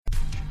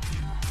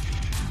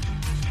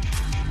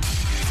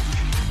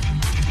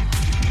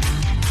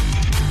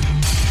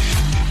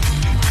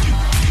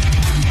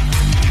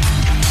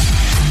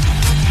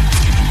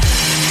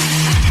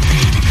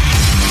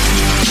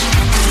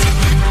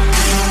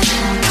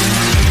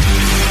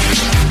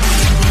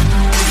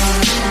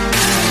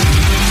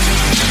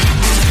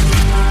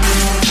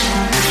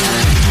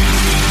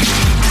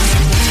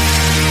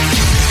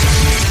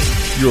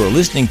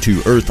listening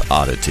to Earth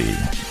Oddity,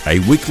 a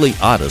weekly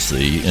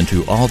odyssey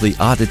into all the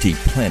oddity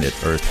planet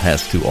Earth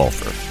has to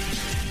offer.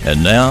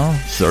 And now,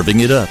 serving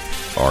it up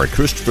are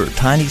Christopher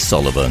Tiny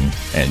Sullivan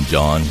and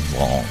John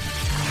Long.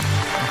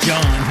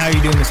 John, how are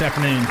you doing this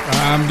afternoon?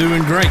 I'm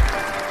doing great.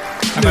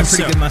 I'm doing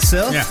pretty good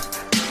myself. Yeah,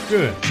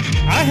 good.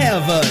 I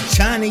have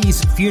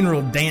Chinese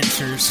funeral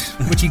dancers.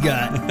 What you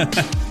got?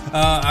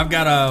 I've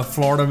got a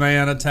Florida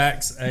man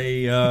attacks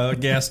a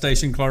gas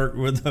station clerk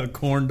with a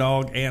corn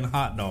dog and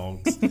hot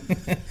dogs.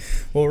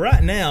 Well,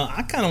 right now,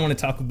 I kind of want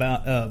to talk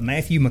about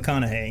Matthew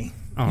McConaughey.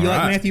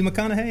 Like Matthew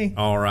McConaughey?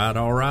 All right.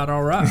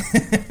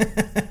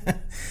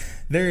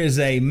 There is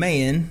a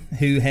man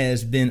who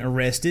has been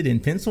arrested in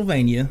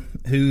Pennsylvania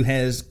who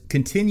has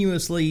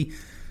continuously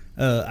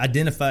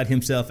identified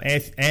himself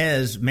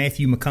as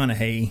Matthew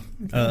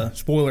McConaughey.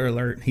 Spoiler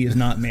alert, he is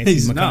not Matthew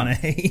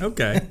McConaughey. Not.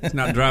 Okay. He's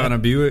not driving a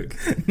Buick.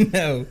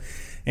 No.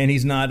 And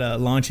he's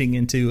not launching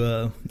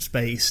into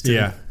space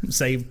to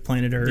save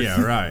planet Earth.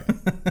 Yeah, right.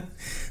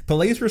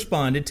 Police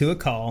responded to a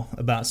call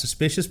about a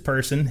suspicious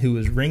person who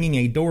was ringing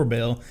a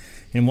doorbell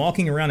and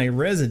walking around a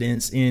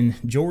residence in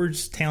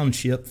George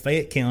Township,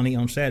 Fayette County,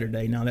 on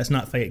Saturday. Now, that's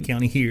not Fayette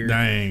County here.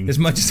 Dang. As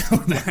much as I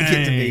would like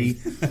it to be.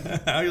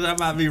 That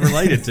might be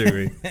related to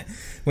me.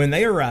 When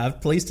they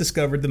arrived, police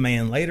discovered the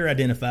man, later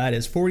identified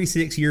as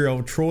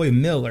 46-year-old Troy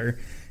Miller,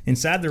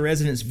 inside the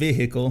resident's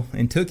vehicle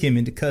and took him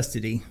into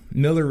custody.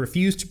 Miller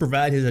refused to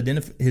provide his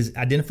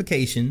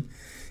identification,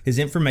 his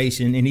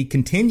information, and he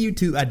continued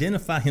to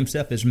identify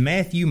himself as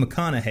Matthew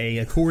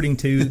McConaughey, according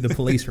to the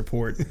police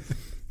report.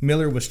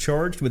 Miller was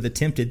charged with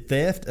attempted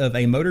theft of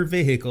a motor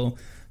vehicle,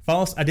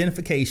 false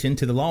identification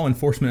to the law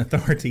enforcement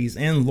authorities,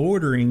 and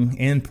loitering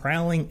and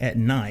prowling at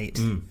night.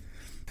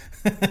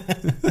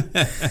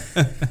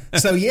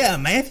 So, yeah,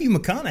 Matthew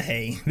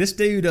McConaughey. This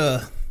dude,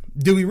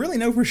 do we really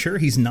know for sure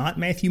he's not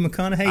Matthew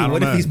McConaughey?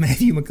 What if he's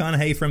Matthew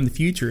McConaughey from the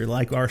future,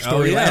 like our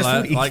story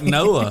last week? Like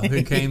Noah,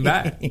 who came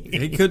back.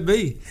 He could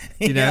be,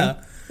 you know.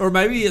 Or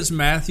maybe it's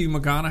Matthew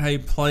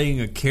McConaughey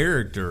playing a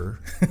character,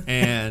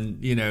 and,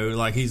 you know,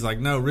 like he's like,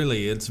 no,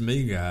 really, it's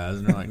me, guys.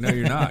 And they're like, no,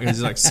 you're not.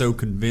 He's like so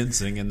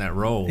convincing in that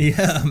role.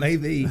 Yeah,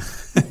 maybe.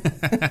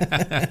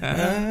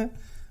 But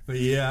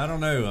yeah, I don't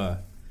know.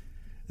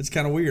 It's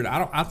kind of weird.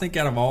 I think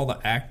out of all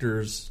the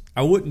actors,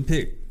 I wouldn't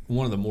pick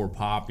one of the more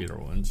popular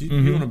ones.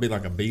 You want to be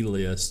like a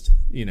B-list,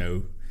 you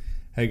know,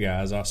 hey,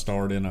 guys, I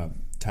starred in a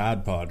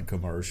Tide Pod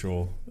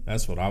commercial.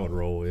 That's what I would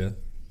roll with.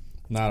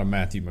 Not a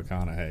Matthew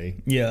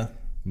McConaughey. Yeah.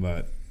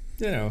 But,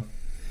 you know,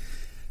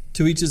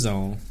 to each his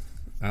own.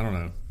 I don't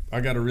know.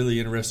 I got a really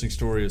interesting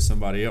story of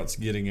somebody else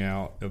getting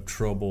out of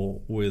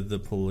trouble with the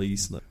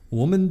police.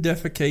 Woman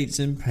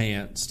defecates in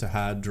pants to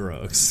hide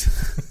drugs.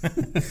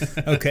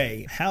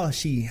 Okay, how is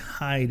she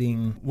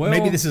hiding? Well,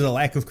 maybe this is a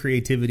lack of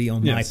creativity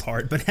on my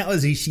part, but how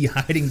is she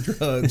hiding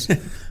drugs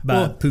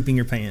by pooping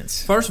her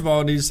pants? First of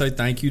all, I need to say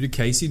thank you to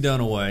Casey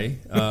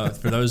Dunaway.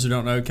 For those who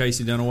don't know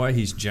Casey Dunaway,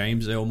 he's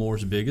James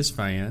Elmore's biggest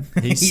fan.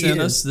 He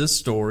sent us this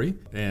story,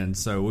 and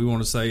so we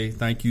want to say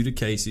thank you to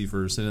Casey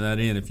for sending that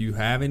in. If you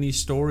have any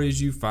stories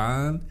you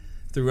find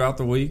throughout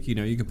the week, you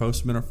know, you can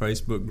post them in our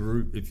Facebook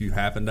group. If you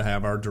happen to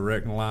have our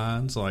direct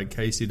lines like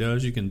Casey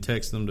does, you can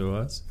text them to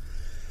us.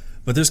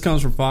 But this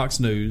comes from Fox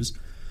News.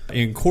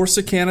 In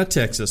Corsicana,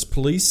 Texas,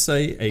 police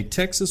say a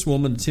Texas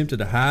woman attempted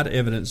to hide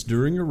evidence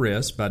during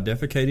arrest by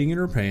defecating in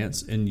her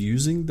pants and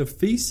using the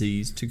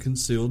feces to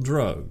conceal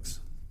drugs.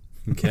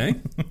 Okay?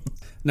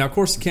 Now,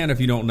 Corsicana, if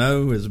you don't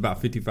know, is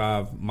about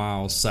 55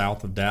 miles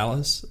south of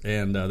Dallas,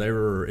 and they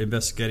were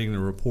investigating the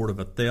report of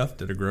a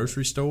theft at a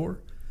grocery store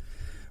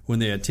when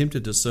they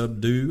attempted to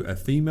subdue a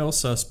female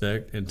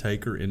suspect and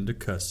take her into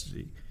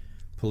custody.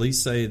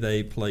 Police say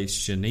they placed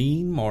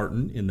Shanine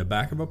Martin in the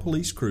back of a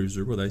police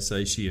cruiser where they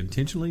say she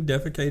intentionally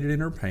defecated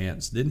in her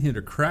pants, then hid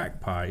a crack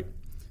pipe,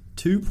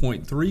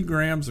 2.3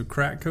 grams of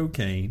crack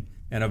cocaine,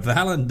 and a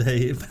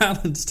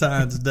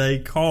Valentine's Day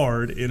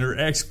card in her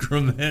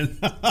excrement.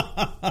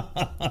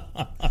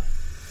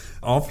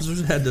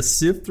 Officers had to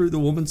sift through the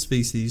woman's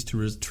feces to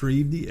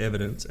retrieve the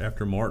evidence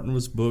after Martin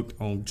was booked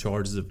on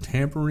charges of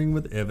tampering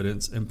with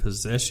evidence and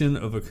possession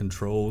of a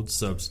controlled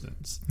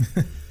substance.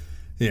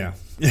 Yeah.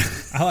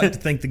 I like to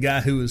think the guy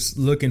who was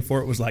looking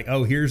for it was like,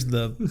 oh, here's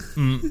the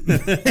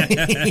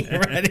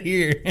right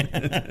here.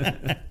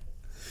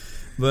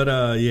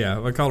 But,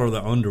 yeah, I call her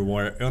the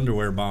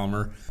underwear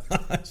bomber.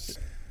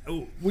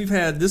 We've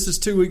had, this is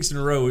 2 weeks in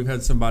a row, we've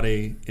had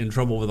somebody in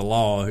trouble with the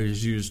law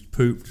who's used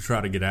poop to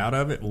try to get out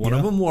of it. One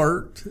of them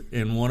worked,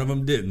 and one of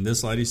them didn't.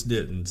 This lady's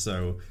didn't.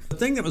 So the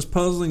thing that was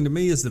puzzling to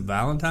me is the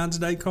Valentine's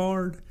Day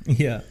card.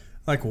 Yeah.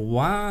 Like,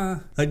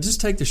 why? Like,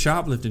 just take the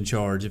shoplifting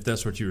charge if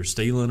that's what you were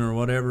stealing or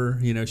whatever.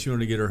 You know, she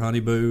wanted to get her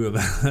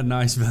honeyboo a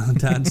nice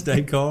Valentine's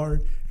Day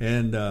card.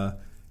 And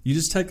you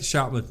just take the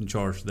shoplifting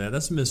charge for that.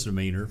 That's a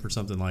misdemeanor for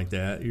something like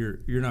that. You're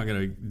not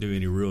going to do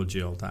any real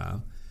jail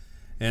time.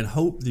 And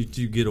hope that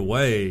you get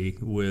away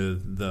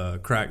with the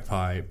crack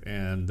pipe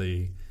and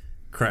the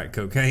crack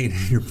cocaine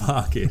in your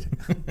pocket.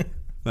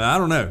 But I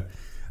don't know.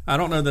 I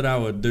don't know that I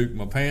would duke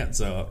my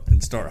pants up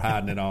and start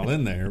hiding it all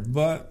in there.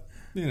 But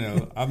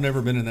I've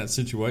never been in that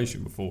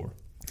situation before.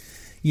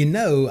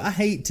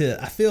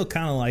 I feel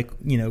kind of like,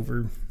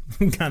 we're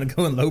kind of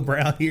going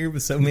lowbrow here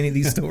with so many of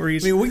these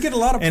stories. I mean, we get a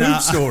lot of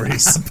poop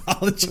stories. I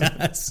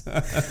apologize.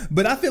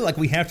 But I feel like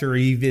we have to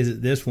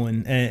revisit this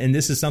one. And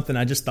this is something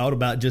I just thought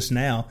about just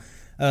now.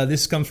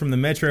 This comes from the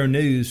Metro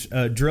News.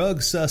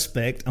 Drug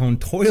suspect on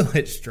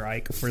toilet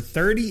strike for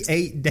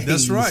 38 days.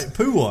 That's right.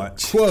 Poo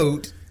watch.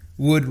 Quote,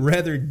 would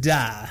rather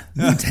die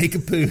than take a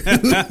poo.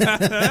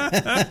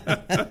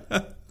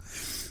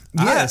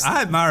 Yes.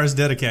 I admire his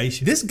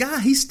dedication. This guy,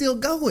 he's still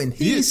going.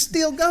 He's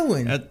still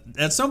going.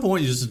 At some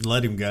point, you just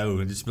let him go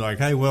and just be like,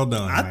 hey, well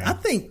done, man. I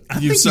think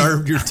you've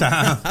served your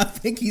time. I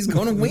think he's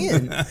going to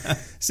win.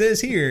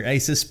 Says here, a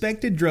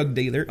suspected drug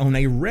dealer on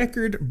a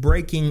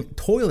record-breaking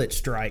toilet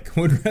strike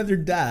would rather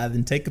die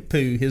than take a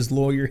poo, his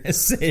lawyer has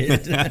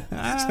said. So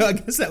I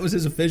guess that was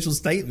his official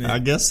statement. I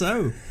guess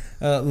so.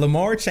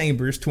 Lamar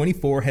Chambers,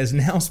 24, has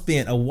now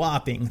spent a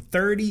whopping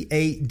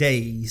 38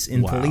 days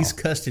in police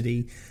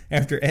custody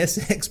after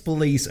Essex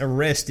police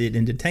arrested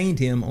and detained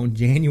him on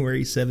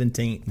January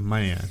 17th.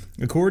 Man.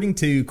 According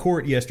to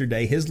court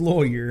yesterday, his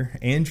lawyer,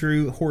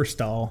 Andrew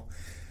Horstal,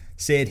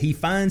 said he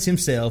finds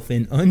himself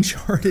in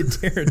uncharted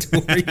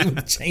territory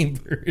with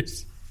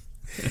Chambers.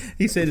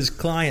 He said his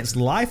client's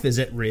life is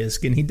at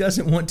risk and he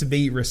doesn't want to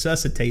be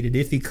resuscitated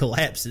if he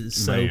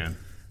collapses. So Man.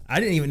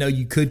 I didn't even know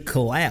you could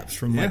collapse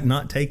from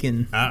not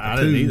taking. I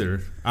didn't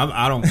either.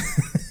 I don't.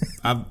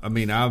 I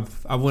mean,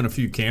 I've went a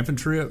few camping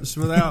trips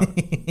without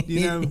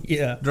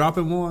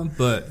dropping one,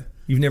 but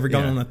you've never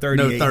gone on a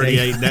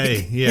 38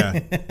 day.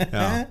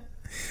 Yeah.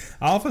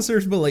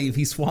 Officers believe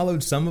he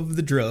swallowed some of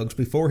the drugs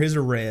before his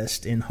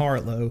arrest in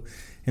Harlow,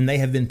 and they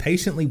have been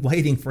patiently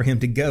waiting for him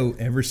to go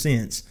ever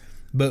since.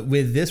 But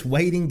with this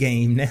waiting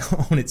game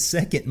now on its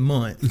second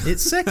month,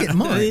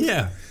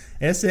 Yeah.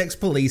 Essex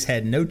police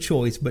had no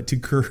choice but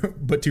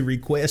to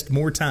request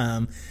more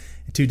time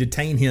to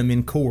detain him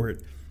in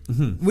court.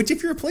 Mm-hmm. Which,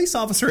 if you're a police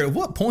officer, at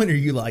what point are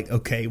you like,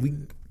 okay,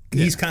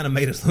 he's kind of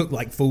made us look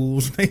like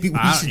fools. Maybe we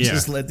should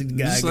just let the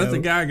guy go. Let the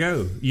guy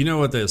go. You know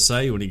what they'll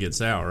say when he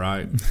gets out,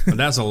 right?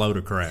 That's a load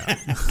of crap.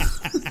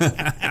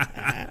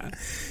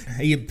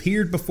 He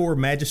appeared before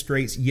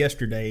magistrates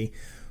yesterday,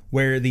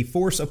 where the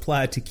force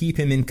applied to keep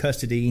him in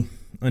custody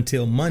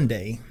until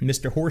Monday.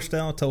 Mr.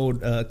 Horstal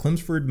told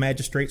Chelmsford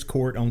Magistrates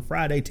Court on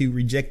Friday to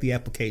reject the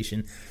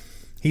application.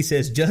 He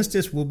says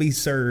justice will be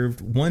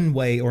served one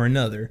way or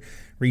another.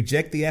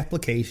 Reject the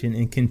application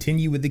and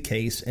continue with the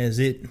case as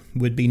it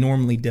would be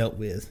normally dealt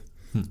with.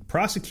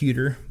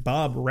 Prosecutor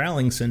Bob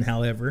Rowlingson,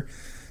 however,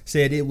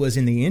 said it was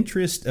in the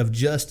interest of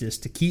justice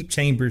to keep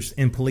Chambers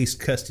in police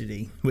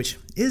custody. Which,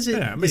 is it?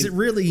 Yeah, is it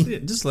really?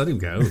 Just let him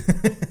go.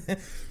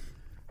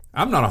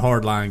 I'm not a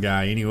hardline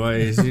guy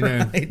anyways,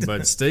 right.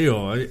 But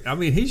still, I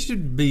mean, he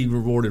should be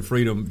rewarded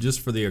freedom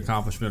just for the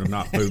accomplishment of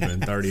not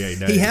pooping 38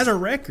 days. He has a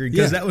record,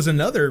 because that was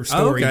another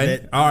story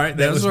that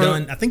was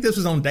done. I think this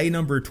was on day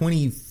number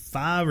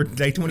 25 or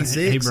day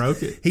 26. He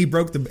broke it. He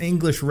broke the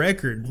English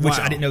record, which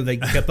I didn't know they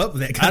kept up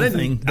with that kind of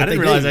thing. I didn't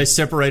realize they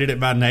separated it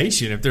by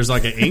nation. If there's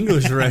like an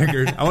English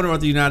record, I wonder what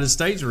the United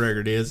States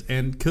record is,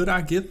 and could I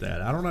get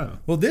that? I don't know.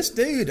 Well, this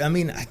dude, I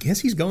mean, I guess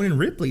he's going in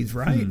Ripley's,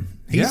 right?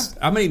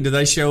 I mean, do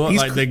they show up,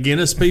 like the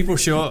Guinness people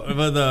show up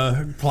with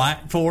a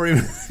plaque for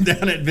him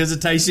down at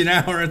visitation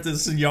hour at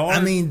this yard? I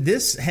mean,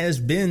 this has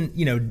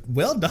been,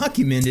 well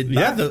documented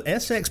by the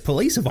Essex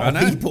police of all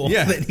people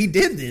that he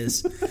did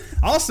this.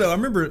 Also, I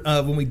remember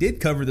when we did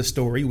cover the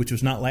story, which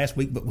was not last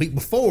week, but week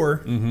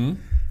before,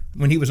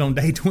 when he was on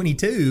day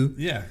 22,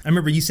 I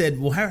remember you said,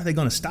 well, how are they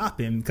going to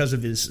stop him because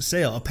of his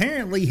cell?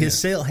 Apparently, his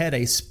cell had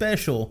a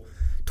special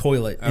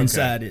toilet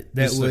inside it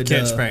that would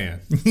catch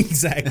pan.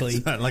 Exactly.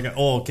 Like an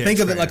oil catch. Think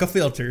of it like a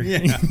filter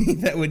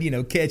that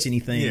would catch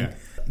anything. I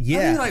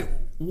mean, like,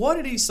 what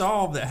did he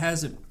solve that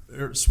hasn't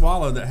or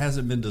swallow that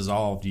hasn't been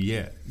dissolved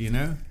yet?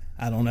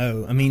 I don't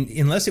know. I mean,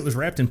 unless it was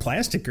wrapped in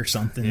plastic or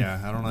something. Yeah,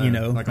 I don't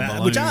know. Like a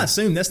balloon. Which I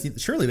assume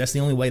surely that's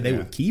the only way they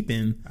would keep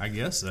him. I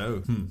guess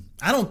so.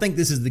 I don't think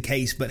this is the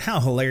case, but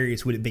how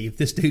hilarious would it be if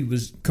this dude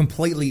was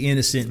completely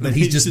innocent, but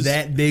he's just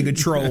that big a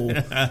troll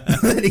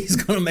that he's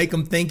going to make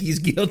them think he's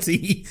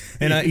guilty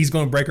and he's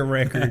going to break a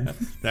record.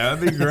 That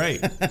would be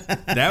great.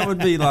 That would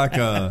be like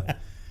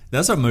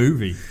that's a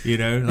movie,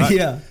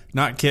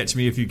 Not Catch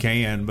Me If You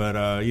Can, but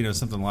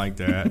something like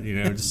that.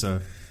 Just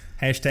a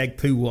hashtag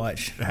Poo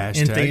Watch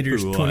in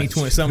theaters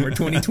 2020, summer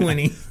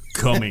 2020.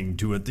 Coming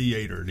to a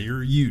theater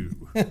near you.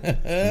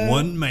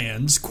 One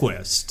Man's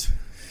Quest.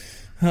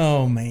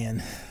 Oh,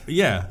 man.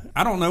 Yeah,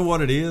 I don't know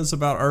what it is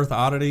about Earth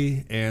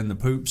Oddity and the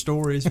poop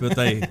stories, but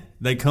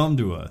they come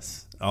to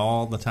us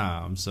all the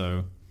time.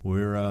 So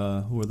we're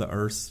the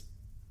Earth's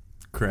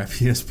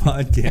crappiest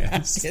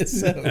podcast. I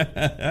guess so.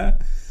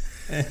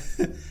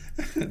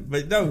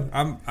 But no,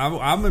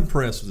 I'm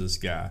impressed with this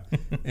guy,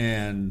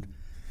 and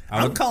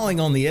I'm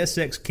calling on the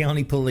Essex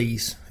County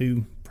Police,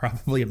 who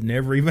probably have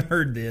never even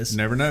heard this.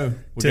 Never know.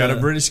 We got a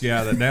British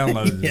guy that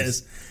downloaded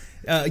this.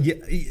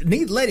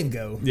 Let him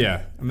go.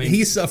 Yeah, I mean,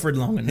 he's suffered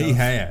long enough. He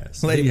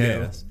has. Let him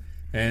go.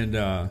 And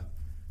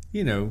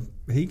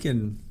he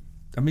can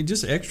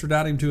just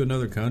extradite him to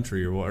another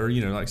country or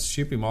like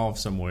ship him off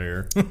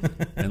somewhere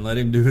and let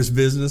him do his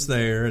business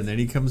there. And then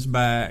he comes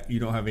back. You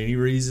don't have any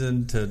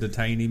reason to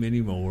detain him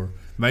anymore.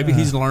 Maybe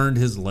he's learned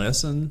his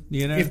lesson,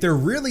 If they're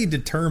really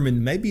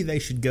determined, maybe they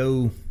should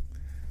go,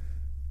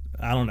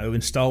 I don't know,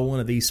 install one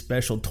of these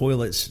special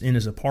toilets in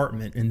his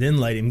apartment and then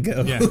let him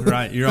go. Yeah,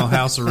 right. You're on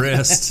house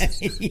arrest.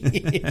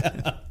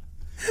 Yeah.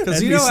 Because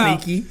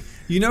sneaky.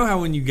 You know how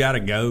when you got to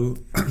go,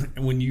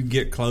 when you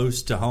get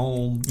close to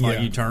home,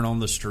 like you turn on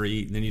the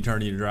street and then you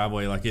turn to your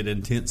driveway, like it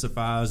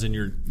intensifies and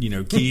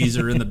your keys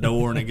are in the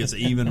door and it gets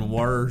even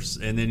worse.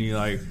 And then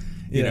you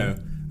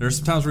there's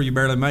some times where you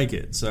barely make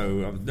it.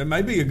 So that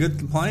may be a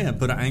good plan.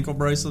 Put an ankle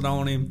bracelet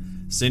on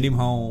him, send him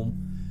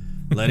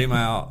home, let him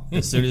out.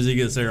 As soon as he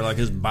gets there, like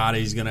his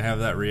body's going to have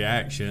that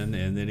reaction,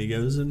 and then he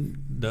goes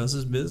and does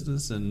his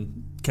business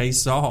and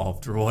case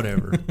solved or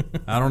whatever.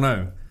 I don't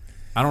know.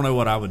 I don't know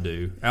what I would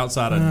do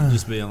outside of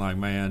just being like,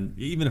 man,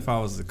 even if I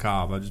was the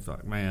cop, I'd just be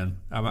like, man,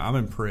 I'm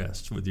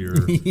impressed with your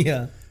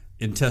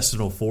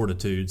intestinal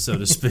fortitude, so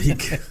to speak,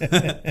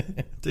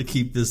 to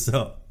keep this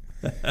up.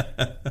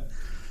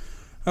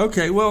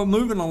 Okay, well,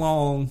 moving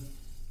along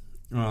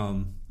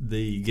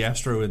the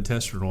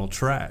gastrointestinal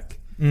tract,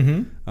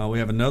 we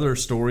have another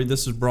story.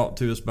 This is brought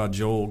to us by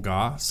Joel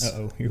Goss.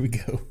 Uh-oh, here we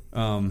go.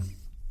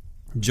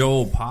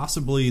 Joel,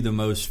 possibly the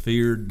most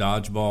feared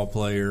dodgeball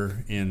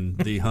player in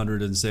the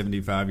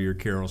 175-year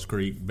Carroll's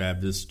Creek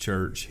Baptist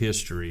Church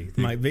history.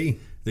 Might be.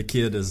 The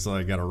kid has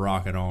got a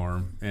rocket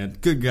arm, and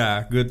good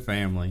guy, good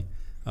family.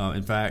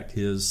 In fact,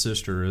 his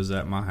sister is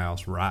at my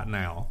house right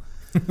now.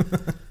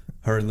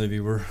 Her and Livy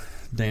were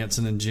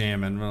dancing and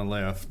jamming when I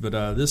left.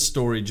 But this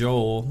story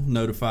Joel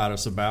notified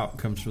us about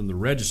comes from the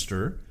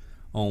Register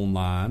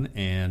online,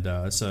 and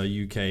it's a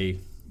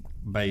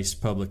UK-based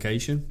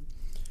publication.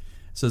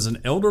 It says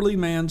an elderly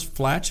man's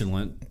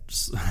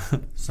flatulence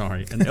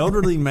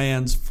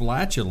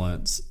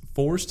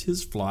forced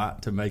his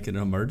flight to make an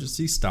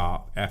emergency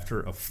stop after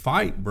a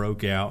fight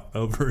broke out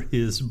over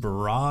his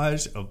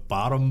barrage of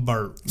bottom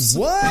burps.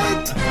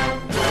 What?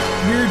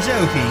 You're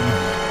joking.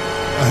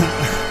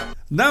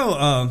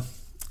 No,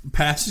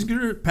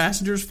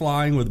 passengers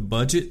flying with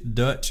budget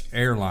Dutch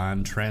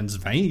airline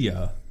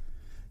Transvia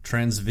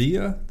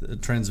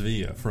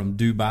from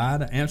Dubai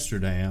to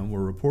Amsterdam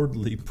were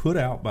reportedly put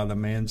out by the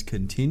man's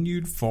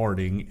continued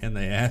farting, and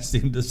they asked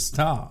him to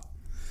stop.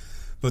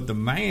 But the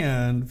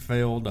man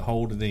failed to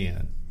hold it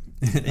in.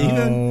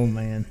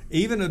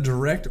 Even a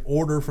direct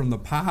order from the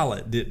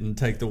pilot didn't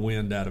take the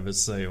wind out of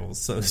his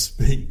sails, so to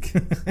speak.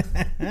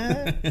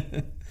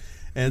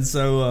 And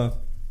so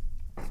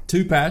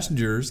two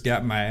passengers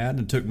got mad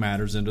and took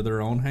matters into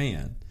their own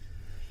hand.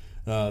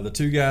 The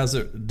two guys,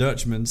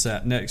 Dutchman,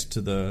 sat next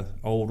to the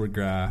older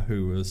guy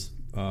who was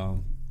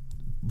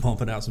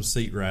bumping out some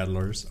seat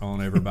rattlers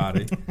on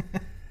everybody.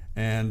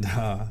 And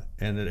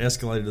it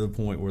escalated to the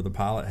point where the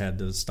pilot had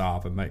to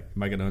stop and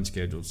make an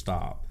unscheduled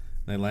stop.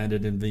 They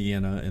landed in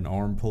Vienna, and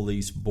armed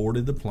police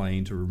boarded the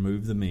plane to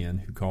remove the men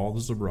who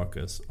caused the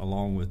ruckus,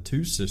 along with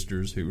two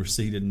sisters who were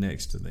seated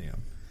next to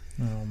them.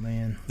 Oh,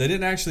 man. They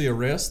didn't actually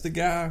arrest the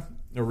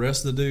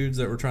dudes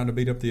that were trying to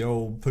beat up the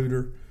old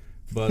pooter,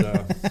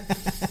 but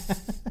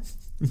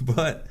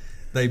but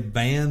they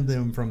banned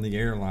them from the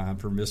airline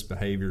for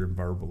misbehavior and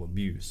verbal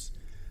abuse.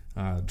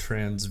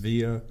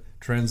 Transavia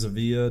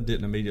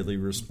didn't immediately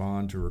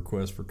respond to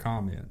requests for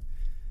comment.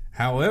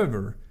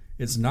 However,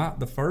 it's not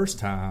the first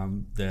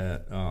time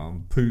that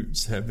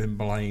poots have been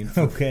blamed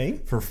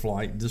for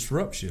flight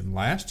disruption.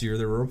 Last year,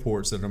 there were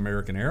reports that an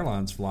American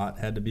Airlines flight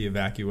had to be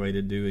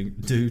evacuated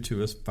due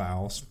to a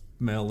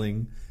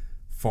foul-smelling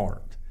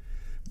fart.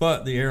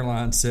 But the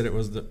airline said it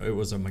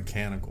was a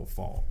mechanical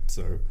fault.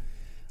 So,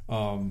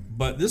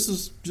 but this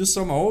is just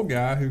some old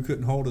guy who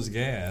couldn't hold his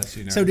gas.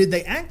 So did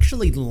they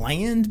actually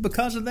land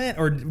because of that,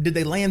 or did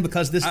they land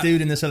because this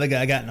dude and this other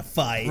guy got in a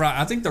fight? Right.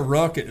 I think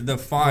the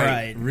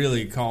fight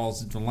really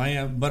caused it to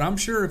land. But I'm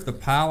sure if the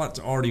pilot's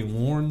already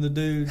warned the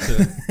dude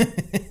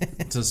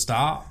to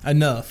stop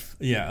enough,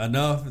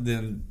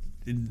 then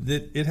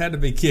it had to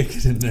be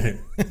kicking in there.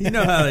 You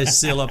know how they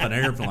seal up an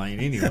airplane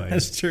anyway.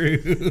 That's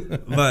true.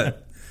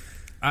 But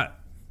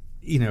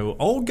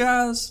old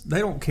guys, they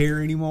don't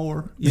care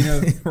anymore.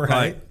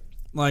 Right?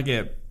 Like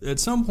at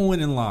some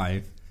point in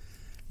life,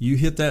 you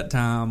hit that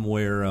time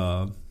where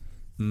let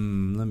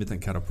me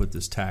think how to put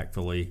this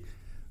tactfully,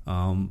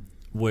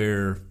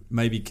 where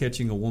maybe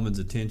catching a woman's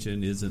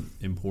attention isn't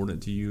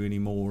important to you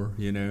anymore.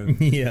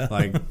 Yeah.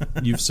 Like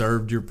you've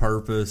served your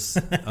purpose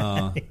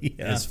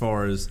as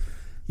far as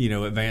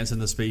advancing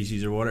the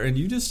species or whatever, and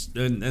you just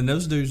and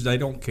those dudes, they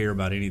don't care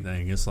about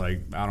anything. It's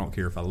like, I don't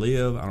care if I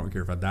live, I don't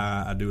care if I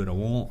die, I do what I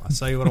want, I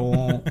say what I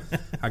want.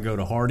 I go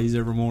to Hardee's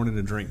every morning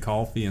to drink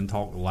coffee and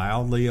talk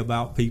loudly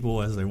about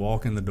people as they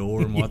walk in the door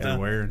and what they're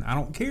wearing. I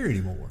don't care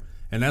anymore.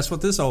 And that's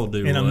what this old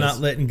dude was. And I'm not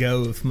letting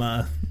go of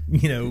my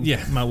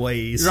my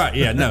ways. Right,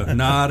 yeah, no,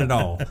 not at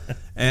all.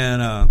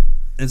 And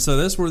And so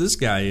that's where this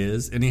guy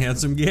is, and he had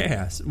some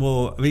gas.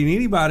 Well, I mean,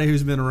 anybody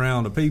who's been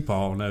around a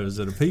peepaw knows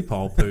that a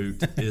peepaw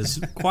poot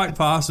is quite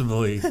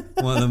possibly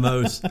one of the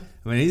most. I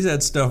mean, he's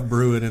had stuff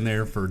brewing in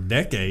there for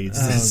decades.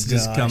 It's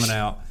just coming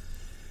out.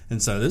 And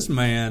so this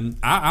man,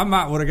 I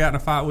might would have gotten a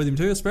fight with him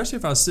too, especially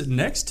if I was sitting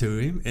next to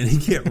him and he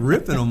kept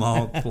ripping them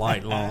all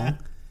flight long.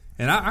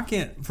 And I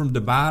can't, from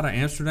Dubai to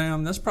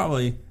Amsterdam, that's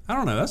probably, I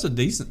don't know, that's a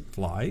decent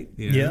flight.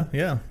 You know?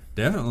 Yeah.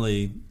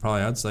 Definitely,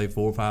 probably I'd say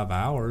 4 or 5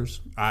 hours.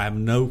 I have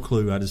no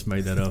clue. I just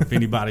made that up. If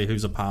anybody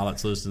who's a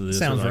pilot's listening to this,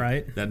 sounds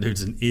right. That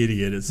dude's an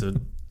idiot. It's a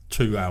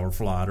 2-hour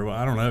flight, or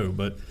I don't know,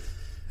 but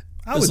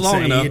I would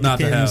say it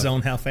depends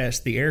on how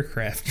fast the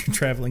aircraft you're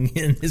traveling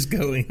in is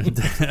going.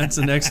 That's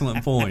an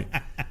excellent point.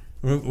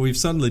 We've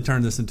suddenly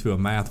turned this into a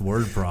math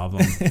word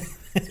problem.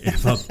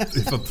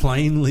 If a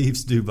plane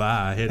leaves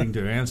Dubai heading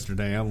to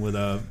Amsterdam with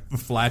a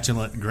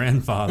flatulent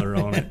grandfather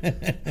on it,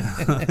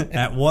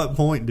 at what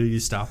point do you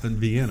stop in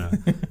Vienna?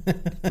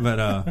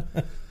 But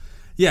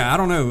yeah, I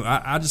don't know.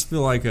 I just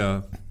feel like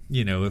if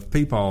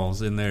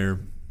Peepaw's in there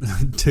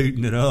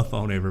tooting it up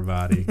on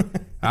everybody,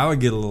 I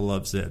would get a little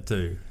upset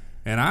too.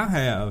 And I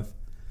have,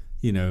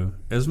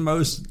 as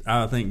most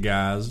I think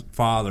guys,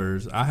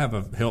 fathers, I have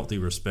a healthy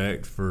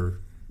respect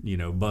for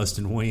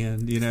busting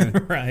wind,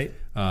 Right.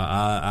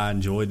 I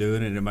enjoy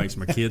doing it. It makes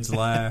my kids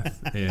laugh.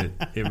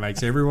 It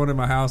makes everyone in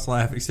my house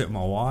laugh except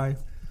my wife.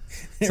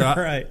 So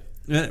right.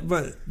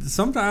 But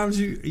sometimes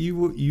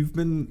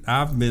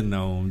I've been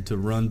known to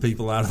run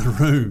people out of the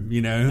room,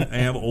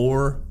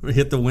 or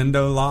hit the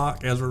window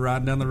lock as we're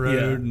riding down the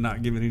road and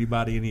not giving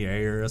anybody any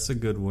air. That's a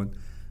good one.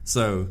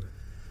 So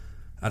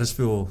I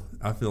feel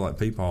like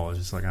Peepaw is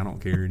just like, I don't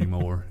care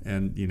anymore.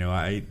 And,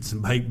 I ate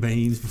some baked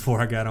beans before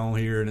I got on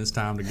here and it's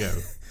time to go.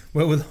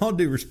 Well, with all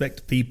due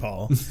respect to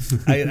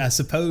Peepaw, I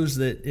suppose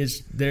that it's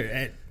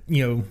there.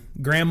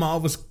 Grandma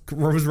was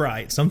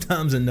right.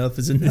 Sometimes enough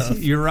is enough.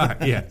 You're right.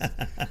 Yeah.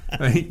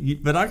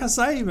 But like I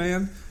say,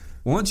 man,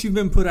 once you've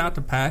been put out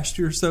to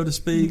pasture, so to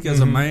speak, as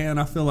a man,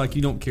 I feel like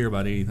you don't care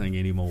about anything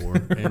anymore,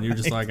 and you're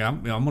just like,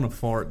 I'm going to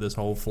fart this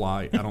whole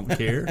flight. I don't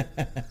care.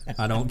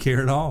 I don't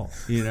care at all.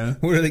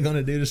 What are they going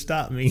to do to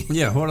stop me?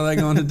 Yeah. What are they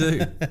going to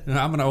do?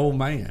 I'm an old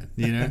man.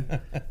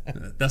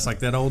 That's like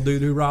that old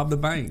dude who robbed the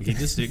bank. He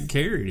just didn't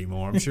care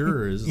anymore. I'm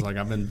sure it's like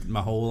I've been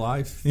my whole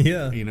life.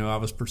 Yeah. I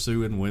was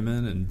pursuing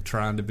women and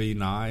trying to be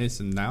nice,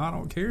 and now I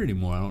don't care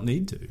anymore. I don't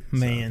need to.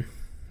 Man.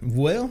 So.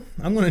 Well,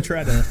 I'm going to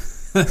try to.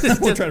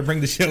 We'll try to bring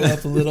the show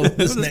up a little with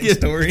this next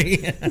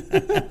story.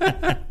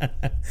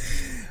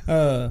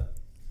 Are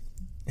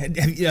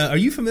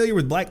you familiar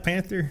with Black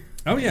Panther?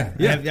 Oh yeah.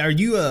 Are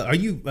you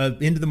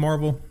into the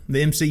Marvel,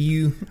 the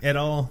MCU at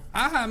all?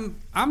 I'm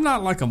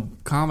not like a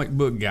comic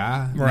book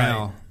guy. Right.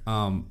 Now,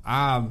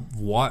 I've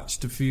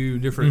watched a few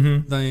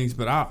different things,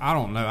 but I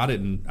don't know.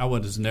 I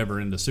was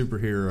never into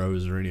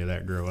superheroes or any of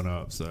that growing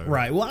up. So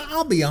right. Well,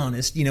 I'll be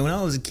honest. When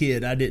I was a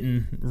kid, I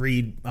didn't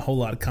read a whole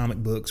lot of comic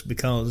books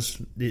because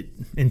it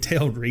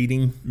entailed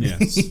reading.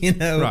 Yes.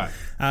 Right.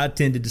 I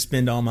tended to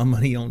spend all my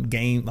money on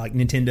like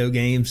Nintendo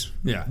games.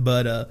 Yeah.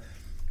 But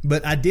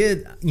I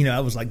did. I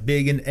was like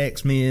big into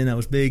X-Men. I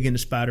was big into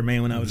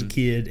Spider-Man when I was a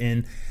kid,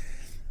 and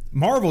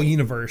Marvel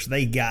Universe,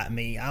 they got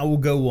me. I will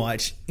go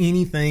watch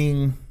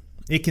anything.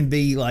 It can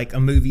be like a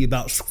movie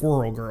about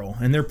Squirrel Girl,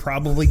 and they're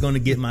probably going to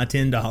get my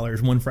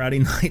 $10 one Friday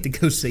night to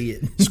go see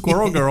it.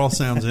 Squirrel Girl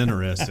sounds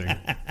interesting.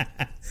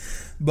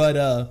 But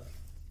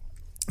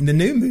the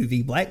new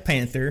movie, Black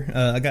Panther,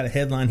 I got a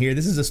headline here.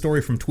 This is a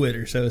story from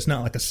Twitter, so it's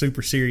not like a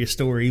super serious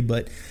story,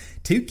 but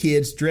 2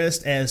 kids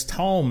dressed as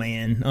tall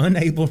man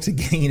unable to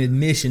gain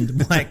admission to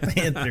Black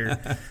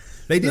Panther.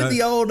 They did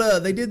the old.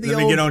 Let me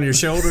get on your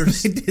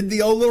shoulders. They did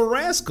the old Little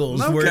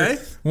Rascals, where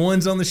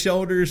one's on the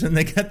shoulders and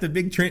they got the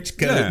big trench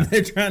coat. Yeah. And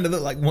they're trying to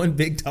look like one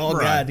big tall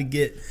guy to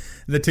get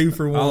the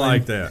 2-for-1. I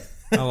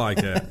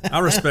like that. I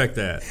respect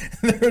that.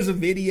 There was a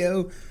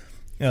video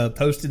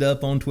posted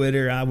up on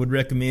Twitter. I would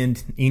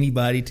recommend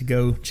anybody to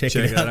go check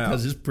it out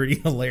because it's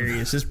pretty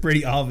hilarious. It's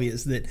pretty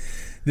obvious that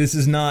this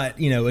is not a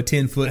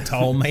 10-foot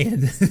tall man.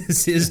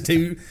 This is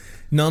 2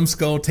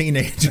 numbskull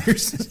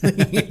teenagers,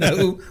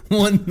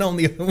 one on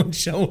the other one's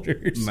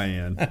shoulders.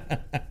 Man.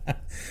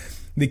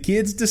 The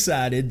kids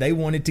decided they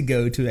wanted to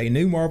go to a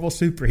new Marvel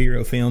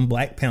superhero film,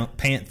 Black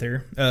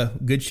Panther.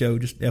 Good show,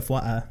 just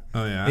FYI.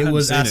 Oh yeah,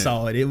 I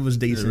saw it. It was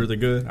decent. It was really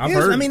good.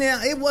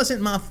 It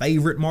wasn't my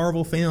favorite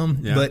Marvel film,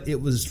 but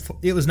it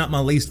was not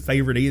my least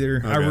favorite either.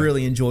 Okay. I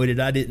really enjoyed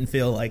it. I didn't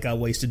feel like I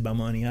wasted my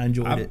money. I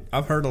enjoyed it.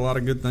 I've heard a lot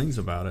of good things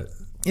about it.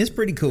 It's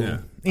pretty cool. Yeah.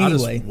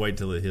 Anyway, I just wait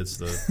till it hits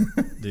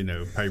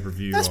the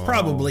pay-per-view. That's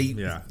probably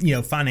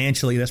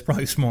financially that's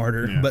probably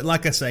smarter. Yeah. But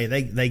like I say,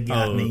 they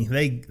got me.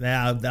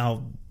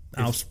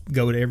 I'll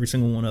go to every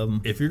single one of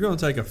them. If you're going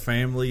to take a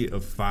family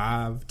of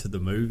 5 to the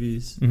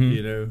movies,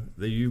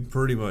 you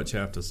pretty much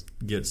have to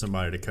get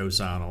somebody to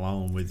co-sign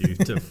along with you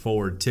to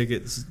forward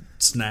tickets,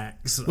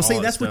 snacks. Well, see,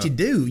 that's what you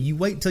do. You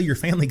wait till your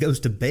family goes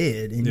to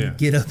bed, and you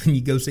get up and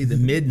you go see the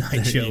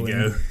midnight show,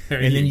 and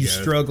then you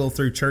struggle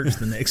through church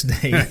the next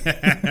day.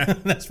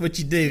 That's what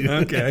you do.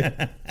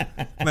 Okay,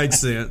 makes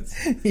sense.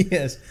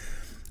 Yes.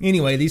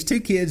 Anyway, these two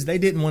kids, they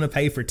didn't want to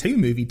pay for 2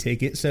 movie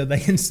tickets, so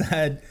they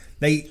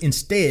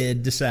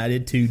instead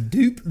decided to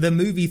dupe the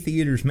movie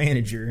theater's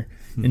manager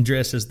and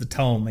dress as the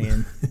tall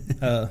man.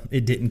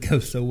 It didn't go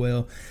so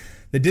well.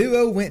 The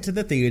duo went to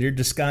the theater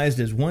disguised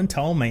as one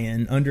tall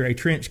man under a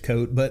trench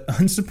coat, but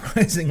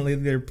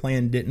unsurprisingly, their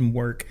plan didn't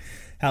work.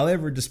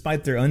 However,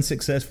 despite their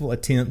unsuccessful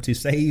attempt to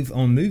save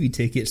on movie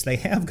tickets, they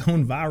have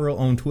gone viral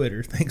on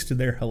Twitter thanks to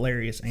their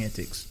hilarious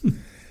antics.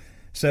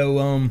 So,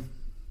 and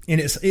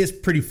it's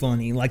pretty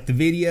funny. Like the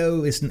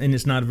video, it's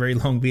not a very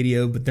long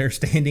video, but they're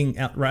standing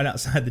right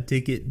outside the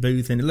ticket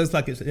booth, and it looks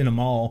like it's in a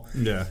mall.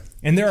 Yeah.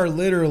 And there are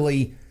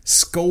literally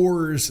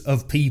scores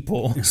of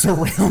people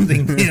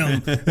surrounding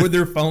them with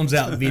their phones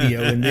out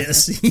videoing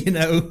this.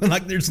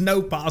 Like there's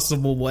no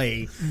possible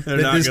way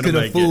that this could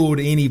have fooled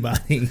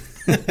anybody.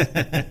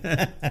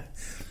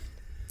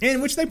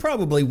 And which they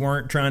probably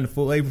weren't trying to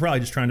fool. They were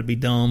probably just trying to be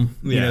dumb.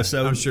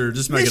 So I'm sure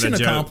just making mission a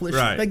joke. Accomplished.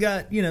 Right. They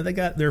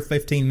got their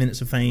 15 minutes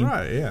of fame.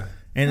 Right. Yeah.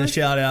 And a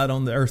shout out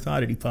on the Earth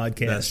Oddity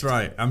podcast. That's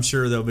right. I'm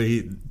sure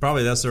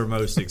that's their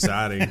most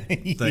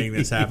exciting thing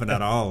that's happened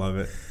out of all of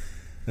it.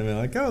 They'll be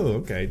like,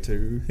 oh, okay,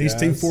 these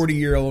 2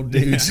 40-year-old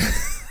dudes. Yeah.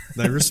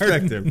 They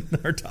respect him.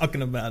 They're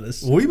talking about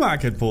us. We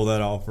might could pull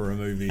that off for a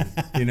movie.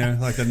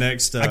 Like the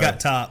next. I got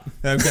top.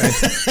 Okay.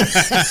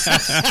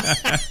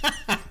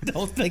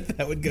 Don't think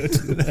that would go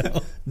too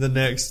well. The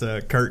next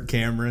Kurt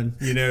Cameron,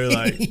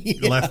 like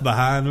yeah. Left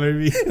Behind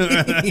movie.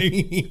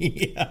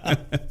 Yeah.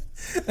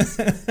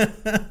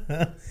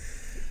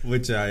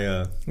 Which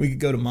we could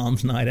go to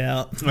Mom's Night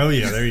Out. Oh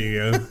yeah, there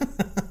you go.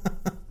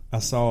 I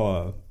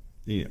saw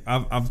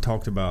I've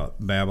talked about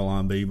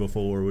Babylon Bee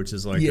before, which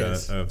is like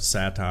a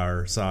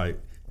satire site,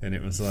 and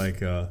it was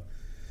like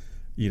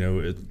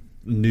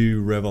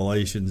new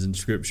revelations in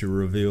Scripture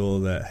reveal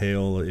that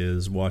hell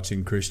is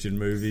watching Christian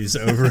movies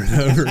over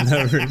and over and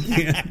over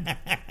again.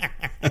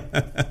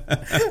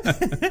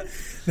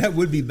 That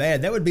would be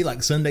bad. That would be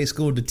like Sunday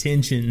school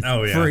detention.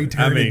 Oh yeah, for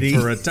eternity.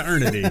 for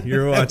eternity,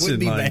 you're watching. That would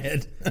be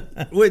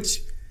bad. Which.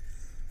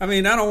 I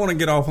don't want to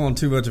get off on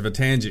too much of a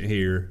tangent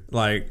here.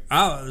 Like,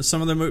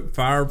 some of them,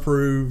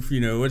 Fireproof,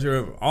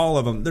 all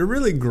of them, they're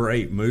really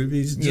great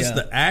movies. Just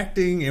the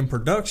acting and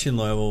production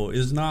level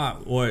is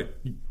not what,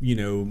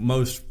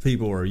 most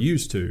people are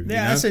used to.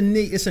 Yeah, it's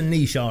a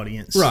niche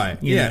audience.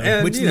 Right.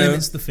 And, which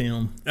limits the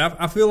film.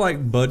 I feel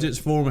like budgets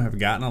for them have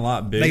gotten a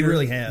lot bigger. They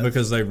really have.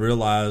 Because they've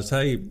realized,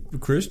 hey,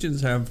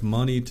 Christians have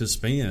money to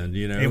spend,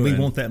 And we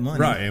want that money.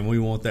 Right, and we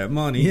want that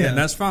money. Yeah. And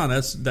that's fine.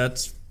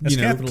 That's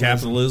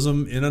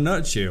capitalism in a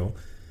nutshell.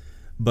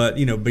 But,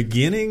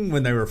 beginning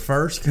when they were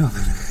first coming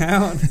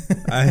out,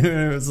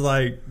 it was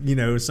like,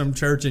 some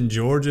church in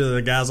Georgia,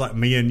 the guys like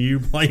me and you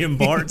playing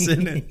parts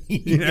in it,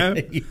 Yeah.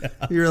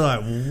 You're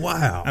like,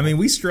 wow.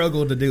 We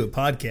struggle to do a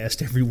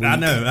podcast every week. I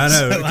know.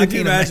 So I can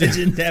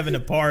imagine having a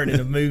part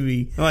in a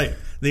movie. Like,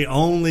 the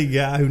only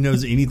guy who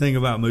knows anything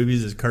about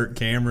movies is Kurt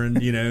Cameron,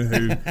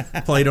 who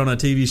played on a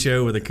TV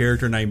show with a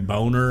character named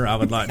Boner. I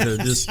would like to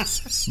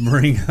just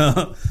bring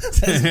up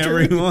to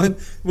everyone.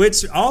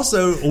 Which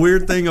also, a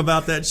weird thing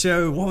about that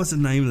show, what was the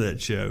name of that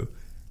show?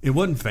 It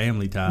wasn't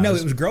Family Ties. No,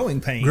 it was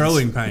Growing Pains.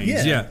 Growing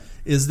Pains, yeah.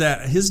 Is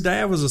that his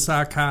dad was a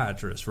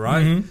psychiatrist,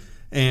 right? Mm-hmm.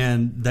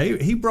 And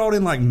he brought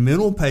in like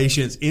mental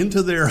patients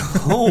into their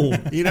home.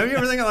 You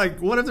ever think like,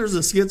 what if there's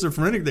a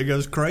schizophrenic that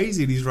goes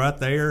crazy and he's right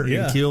there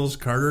and kills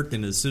Kirk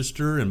and his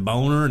sister and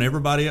Boner and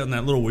everybody else and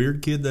that little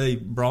weird kid they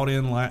brought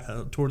in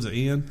towards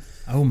the end?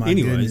 Oh my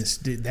goodness,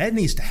 dude, that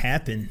needs to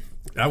happen.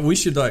 We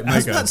should I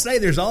was about to say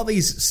there's all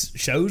these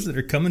shows that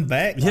are coming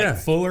back, like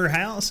Fuller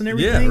House and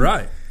everything.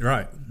 Yeah,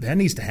 right. That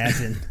needs to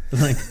happen.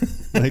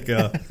 like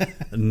a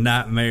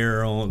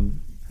nightmare on.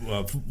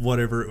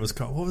 Whatever it was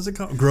called. What was it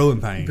called?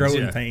 Growing Pains.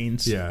 Growing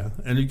Pains. Yeah.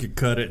 And you could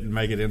cut it and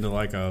make it into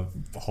like a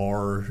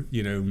horror,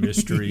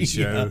 mystery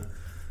show.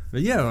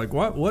 But yeah, like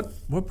what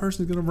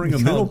person's going to bring a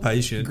mental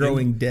patient?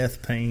 Growing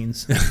Death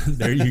Pains.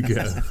 There you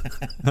go.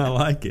 I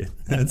like it.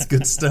 That's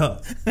good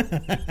stuff.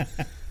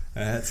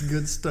 That's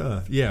good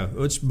stuff. Yeah.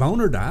 Which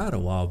Boner died a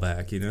while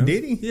back, Did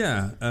he?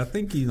 Yeah. I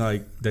think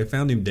they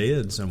found him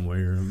dead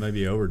somewhere,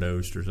 maybe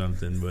overdosed or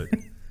something, but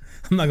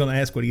I'm not going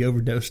to ask what he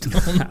overdosed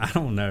on. I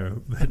don't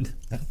know, but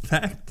the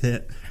fact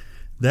that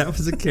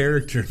was a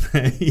character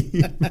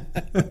name.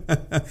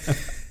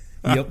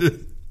 Yep.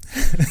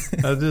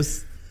 I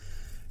just,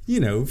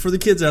 for the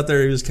kids out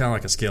there, he was kind of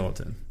like a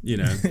skeleton,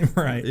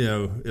 Right.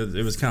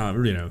 It was kind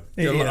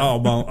of, all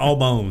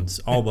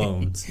bones.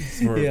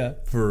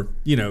 For,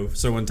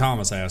 so when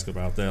Thomas asked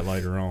about that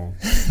later on,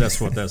 that's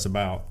what that's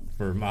about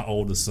for my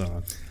oldest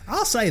son.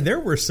 I'll say there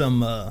were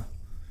some,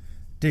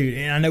 dude,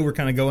 and I know we're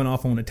kind of going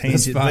off on a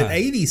tangent, but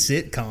 80s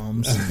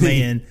sitcoms,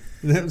 man.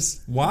 That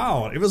was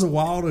wild. It was a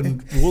wild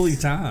and woolly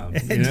time.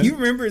 Do you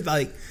remember,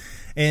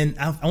 and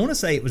I want to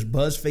say it was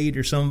BuzzFeed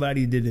or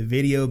somebody did a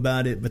video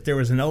about it, but there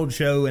was an old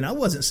show, and I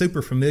wasn't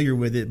super familiar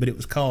with it, but it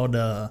was called,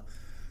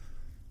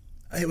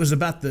 It was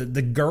about the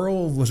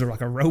girl was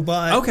like a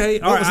robot. Okay,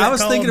 all right. I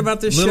was thinking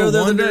about this show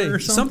the other day, or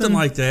something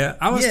like that.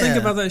 I was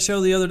thinking about that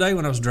show the other day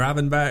when I was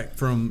driving back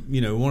from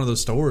one of the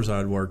stores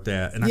I'd worked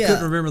at, and I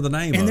couldn't remember the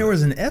name. And of there it.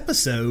 was an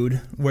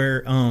episode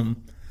where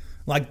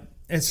like.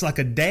 It's like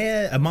a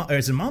dad.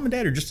 Is it mom and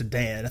dad or just a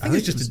dad? I think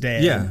it's just a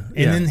dad. Yeah.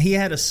 And then he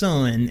had a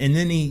son, and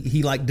then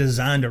he like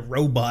designed a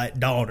robot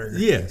daughter.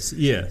 Yes,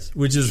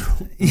 which is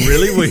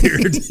really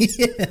weird.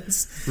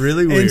 Yes,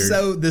 really weird. And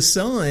so the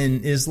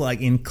son is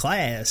like in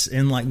class,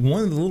 and like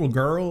one of the little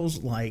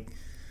girls like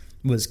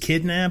was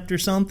kidnapped or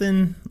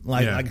something.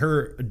 Like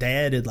her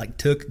dad had like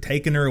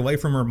taken her away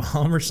from her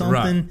mom or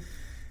something. Right.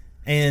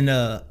 And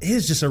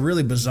it's just a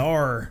really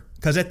bizarre,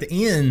 because at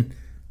the end,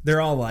 they're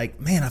all like,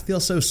 man, I feel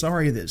so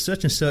sorry that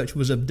such and such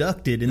was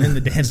abducted. And then the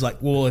dad's like,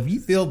 well, if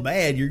you feel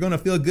bad, you're going to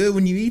feel good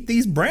when you eat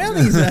these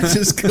brownies I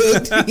just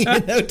cooked,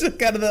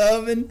 took out of the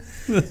oven.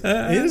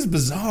 It is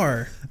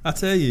bizarre. I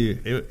tell you,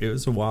 it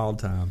was a wild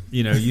time.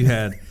 You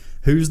had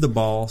Who's the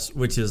Boss,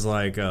 which is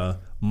like a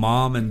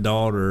mom and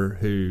daughter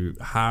who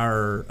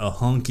hire a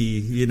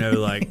hunky,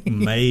 like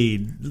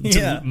maid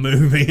to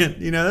move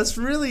in.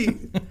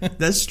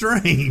 That's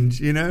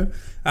strange,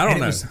 I don't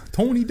know. It was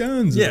Tony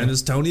Danza. Yeah, and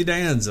it's Tony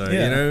Danza,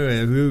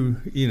 and who,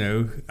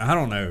 I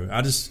don't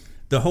know.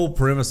 The whole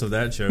premise of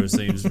that show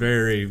seems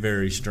very,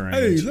 very strange.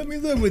 Hey, let me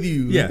live with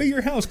you. Yeah. Be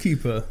your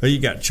housekeeper. You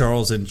got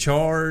Charles in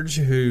Charge,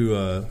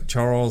 who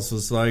Charles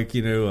was like,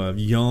 a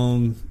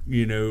young,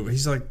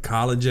 he's like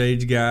college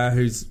age guy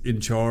who's in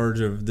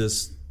charge of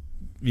this,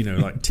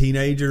 like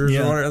teenagers.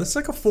 Yeah. That's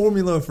like a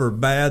formula for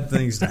bad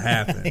things to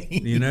happen,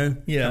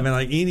 Yeah. I mean,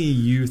 like any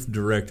youth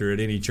director at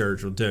any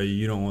church will tell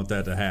you don't want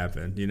that to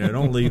happen.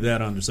 Don't leave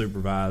that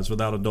undersupervised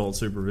without adult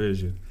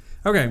supervision.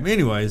 Okay,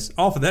 anyways,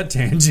 off of that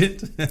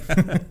tangent.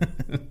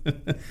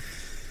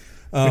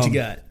 What you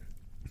got?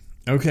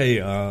 Okay,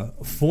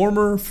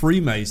 former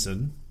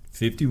Freemason,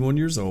 51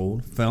 years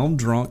old, found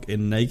drunk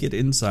and naked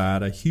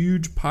inside a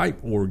huge pipe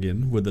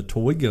organ with a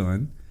toy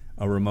gun,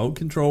 a remote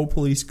control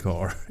police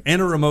car,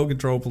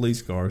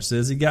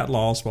 says he got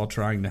lost while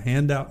trying to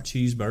hand out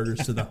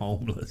cheeseburgers to the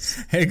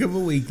homeless. Heck of a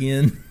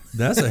weekend.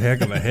 That's a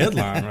heck of a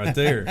headline right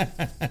there.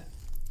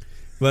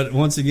 But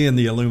once again,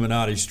 the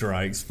Illuminati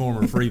strikes,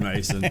 former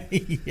Freemason.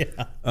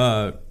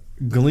 Yeah.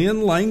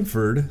 Glenn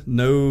Langford,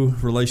 no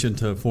relation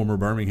to former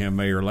Birmingham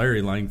Mayor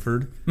Larry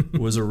Langford,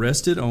 was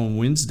arrested on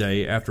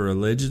Wednesday after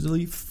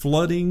allegedly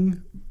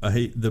flooding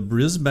the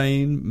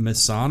Brisbane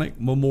Masonic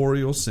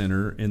Memorial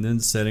Center and then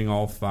setting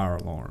off fire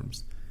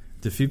alarms.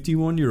 The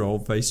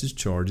 51-year-old faces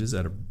charges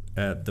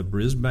at the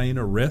Brisbane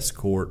Arrest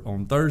Court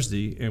on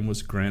Thursday and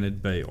was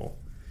granted bail.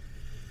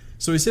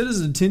 So he said his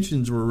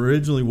intentions were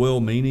originally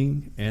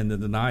well-meaning and that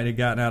the night had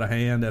gotten out of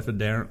hand after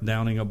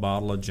downing a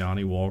bottle of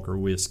Johnny Walker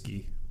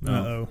whiskey.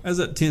 As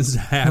that tends to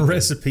happen. A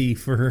recipe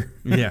for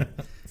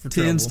for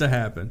tends to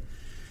happen.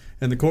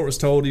 And the court was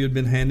told he had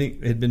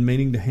been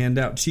meaning to hand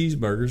out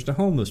cheeseburgers to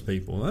homeless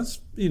people. That's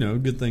a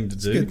good thing to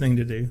do. It's a good thing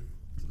to do.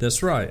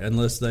 That's right,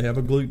 unless they have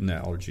a gluten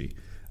allergy.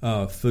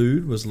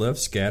 Food was left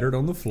scattered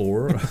on the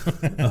floor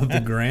of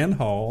the Grand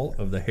Hall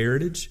of the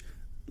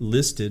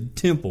Heritage-listed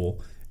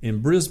temple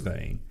in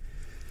Brisbane,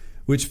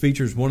 which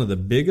features one of the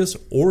biggest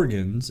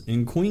organs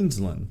in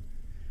Queensland.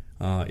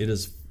 It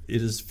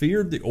is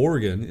feared the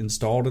organ,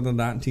 installed in the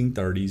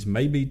 1930s,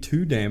 may be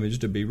too damaged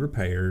to be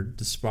repaired,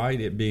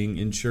 despite it being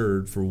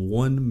insured for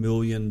 $1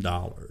 million.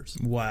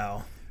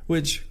 Wow.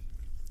 Which,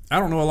 I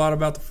don't know a lot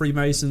about the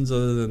Freemasons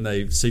other than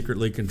they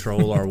secretly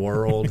control our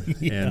world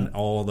and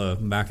all the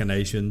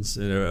machinations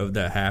of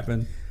that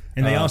happen.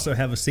 And they also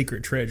have a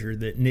secret treasure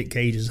that Nick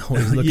Cage is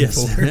always looking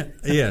for.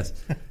 Yes.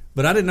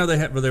 But I didn't know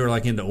they were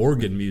like into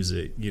organ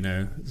music,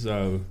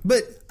 so.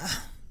 But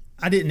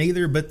I didn't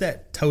either, but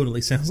that totally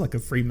sounds like a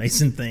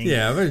Freemason thing.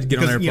 Yeah, I get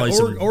on there and play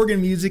some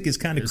organ music is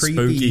kind of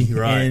creepy. Spooky,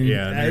 right? And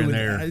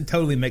yeah, it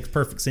totally makes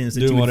perfect sense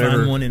that you would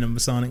find one in a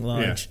Masonic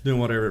lodge. Yeah, doing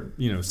whatever,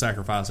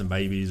 sacrificing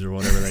babies or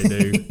whatever they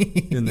do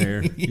in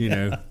there,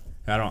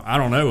 I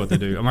don't know what they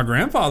do. My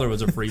grandfather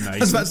was a Freemason. I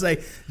was about to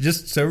say,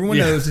 just so everyone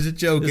knows, it's a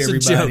joke,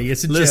 everybody.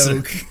 It's a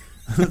joke.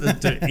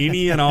 To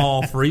any and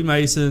all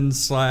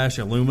Freemasons /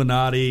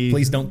 Illuminati,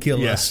 please don't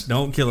kill us.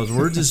 Don't kill us.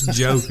 We're just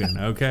joking,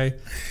 okay?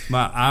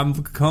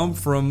 I'm come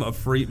from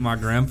my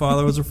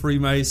grandfather was a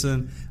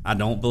Freemason. I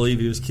don't believe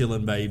he was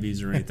killing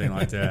babies or anything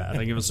like that. I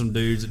think it was some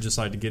dudes that just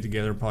like to get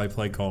together and probably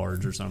play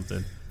cards or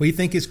something. We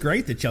think it's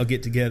great that y'all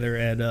get together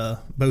at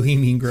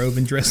Bohemian Grove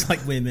and dress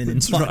like women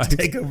and plot to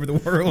take over the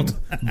world.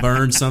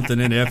 Burn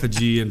something in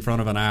effigy in front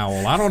of an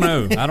owl. I don't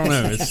know.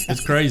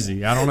 It's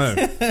crazy. I don't know.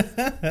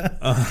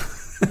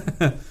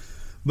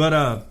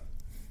 But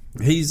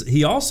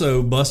he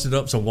also busted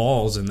up some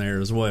walls in there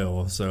as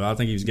well. So I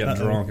think he was getting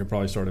drunk and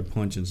probably started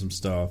punching some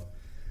stuff.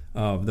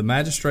 The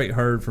magistrate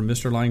heard from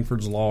Mr.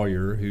 Langford's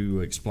lawyer,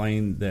 who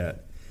explained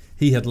that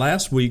he had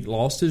last week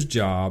lost his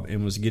job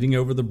and was getting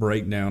over the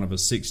breakdown of a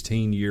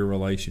 16-year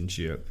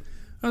relationship.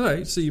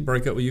 Okay, so you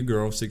break up with your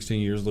girl,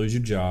 16 years, lose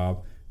your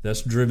job.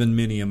 That's driven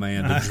many a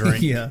man to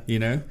drink,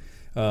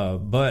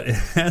 But it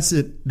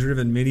hasn't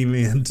driven many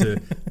men to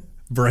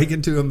break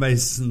into a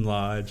Mason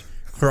lodge,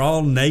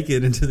 crawl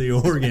naked into the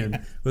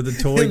organ with a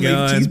toy And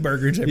gun. leave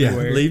cheeseburgers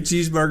everywhere. Yeah, leave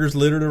cheeseburgers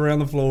littered around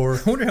the floor.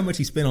 I wonder how much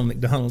he spent on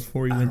McDonald's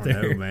before he went I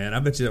there. don't know, man. I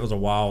bet you that was a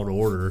wild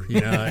order.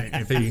 You know,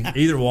 if he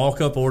either walk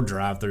up or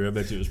drive through, I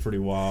bet you it was pretty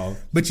wild.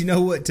 But you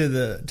know what? To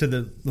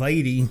the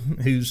lady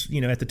who's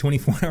at the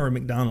 24-hour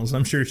McDonald's,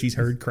 I'm sure she's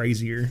heard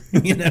crazier.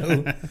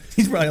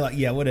 She's probably like,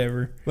 yeah,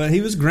 whatever. But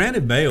he was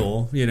granted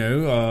bail,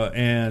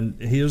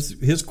 and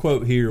his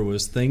quote here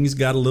was, "Things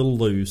got a little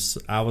loose.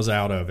 I was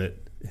out of it."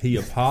 He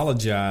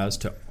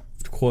apologized to,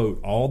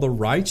 quote, all the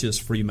righteous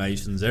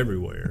Freemasons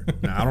everywhere.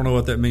 Now, I don't know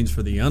what that means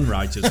for the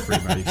unrighteous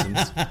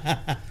Freemasons.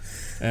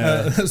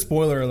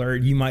 Spoiler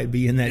alert, you might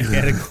be in that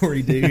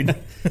category, dude.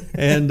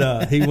 And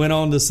he went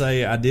on to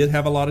say, "I did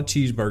have a lot of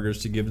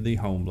cheeseburgers to give to the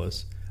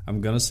homeless.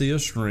 I'm going to see a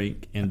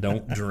shrink and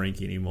don't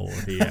drink anymore,"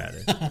 he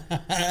added.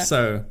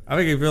 So I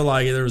think I feel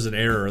like there was an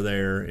error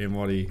there in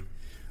what he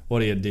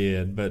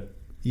did. But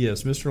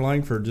yes, Mr.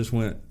 Langford just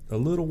went a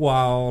little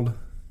wild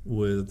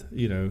with,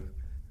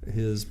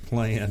 his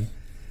plan.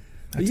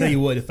 I tell you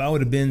what, if I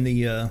would have been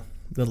the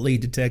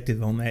lead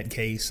detective on that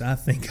case, I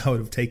think I would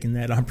have taken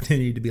that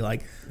opportunity to be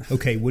like,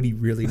 okay, what do you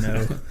really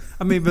know?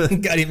 I mean,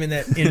 but got him in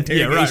that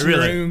interrogation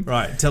room.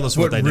 Right. Tell us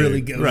what they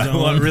really do. goes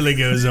on. What really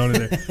goes on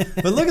in there.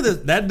 But look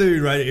at that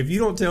dude, right? If you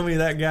don't tell me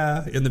that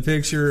guy in the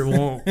picture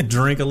won't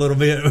drink a little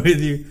bit with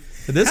you,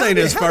 this ain't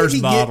his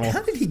first bottle.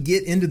 How did he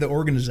get into the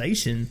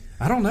organization?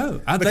 I don't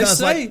know.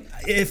 Because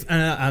if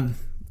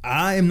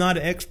I am not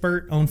an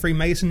expert on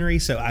Freemasonry,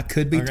 so I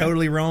could be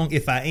totally wrong.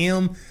 If I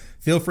am,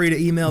 feel free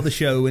to email the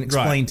show and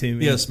explain to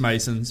me. Yes,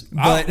 Masons.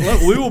 But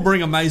look, we will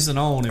bring a Mason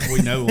on if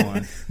we know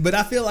one. But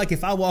I feel like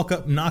if I walk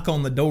up and knock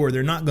on the door,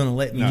 they're not going to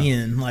let me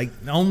in. Like,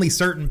 only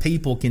certain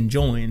people can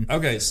join.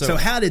 Okay, so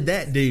how did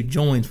that dude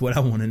join is what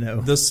I want to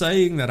know. The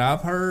saying that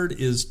I've heard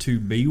is to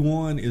be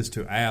one is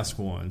to ask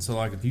one. So,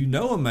 like, if you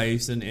know a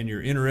Mason and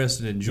you're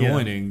interested in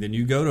joining, then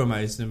you go to a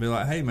Mason and be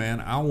like, hey, man,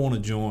 I want to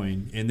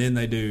join. And then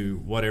they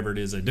do whatever it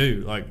is they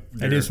do. Like,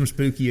 they do some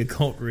spooky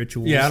occult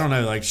rituals. Yeah, I don't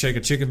know, like shake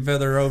a chicken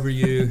feather over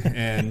you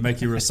and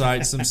make you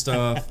recite some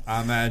stuff,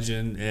 I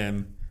imagine.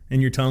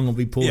 And your tongue will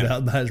be pulled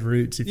out by its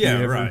roots if you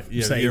ever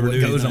say what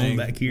goes on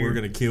back here. We're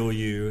going to kill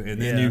you.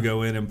 And then you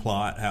go in and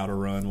plot how to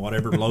run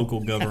whatever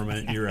local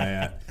government you're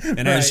at.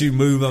 And as you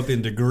move up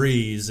in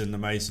degrees in the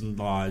Mason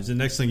Lodge, the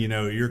next thing you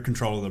know, you're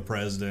controlling the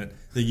president,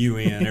 the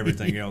UN,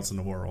 everything else in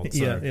the world.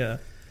 So,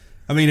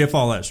 I mean, if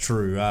all that's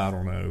true, I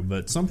don't know.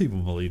 But some people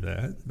believe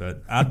that.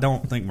 But I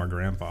don't think my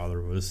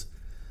grandfather was,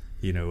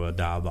 a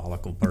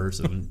diabolical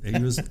person.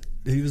 He was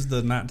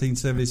the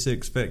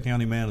 1976 Fett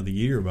County Man of the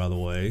Year, by the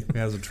way. He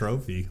has a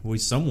trophy.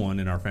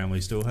 Someone in our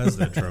family still has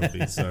that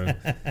trophy. So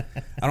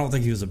I don't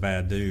think he was a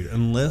bad dude,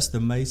 unless the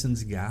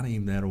Masons got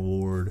him that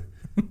award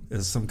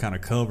as some kind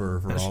of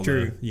cover for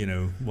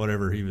the,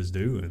 whatever he was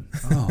doing.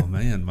 Oh,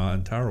 man, my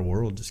entire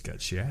world just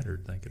got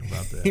shattered thinking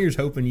about that. Here's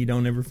hoping you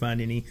don't ever find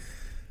any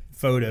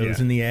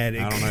photos in the attic.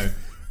 I don't know.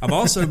 I've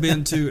also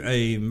been to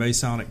a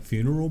Masonic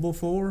funeral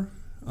before.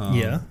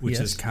 Which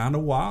is kind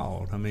of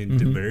wild. I mean,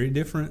 very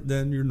different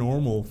than your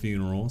normal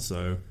funeral.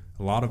 So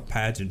a lot of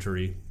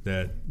pageantry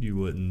that you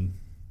wouldn't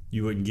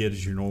get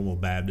as your normal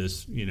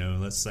Baptist.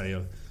 Let's say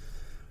a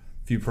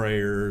few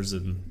prayers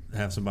and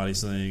have somebody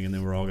sing, and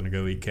then we're all going to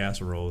go eat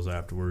casseroles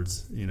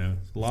afterwards. A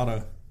lot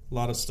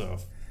of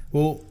stuff.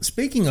 Well,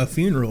 speaking of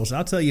funerals,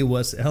 I'll tell you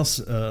what else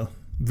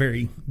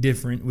very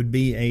different would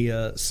be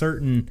a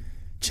certain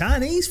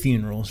Chinese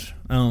funerals.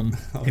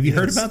 Have you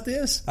heard about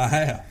this? I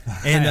have.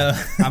 And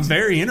I'm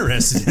very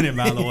interested in it,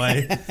 by the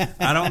way.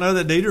 I don't know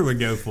that Dieter would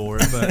go for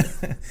it,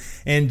 but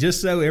and just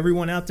so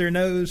everyone out there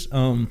knows,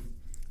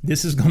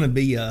 this is going to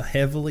be a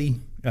heavily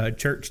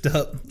churched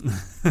up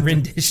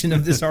rendition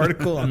of this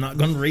article. I'm not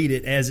going to read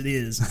it as it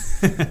is.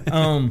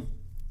 And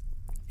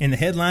the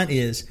headline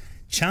is,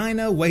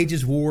 China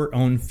wages war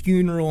on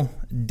funeral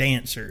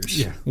dancers.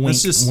 Yeah. Wink,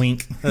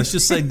 wink. Let's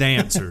just say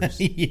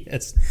dancers.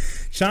 Yes.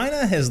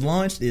 China has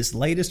launched its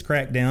latest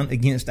crackdown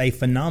against a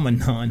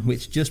phenomenon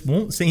which just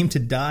won't seem to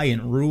die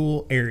in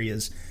rural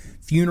areas.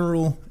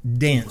 Funeral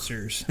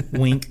dancers.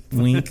 Wink,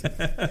 wink.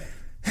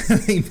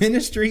 The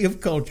Ministry of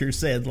Culture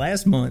said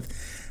last month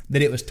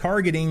that it was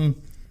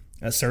targeting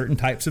certain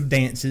types of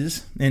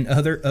dances and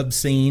other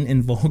obscene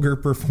and vulgar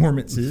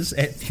performances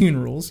at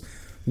funerals,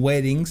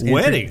 weddings.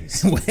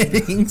 Weddings.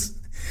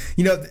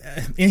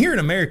 And here in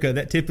America,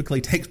 that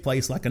typically takes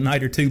place like a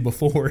night or two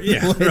before.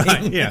 Yeah,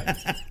 right. Yeah,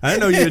 I didn't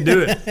know you would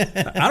do it.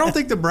 I don't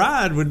think the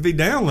bride would be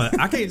down with it.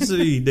 I can't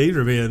see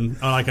Dieter being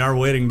like our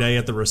wedding day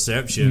at the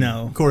reception.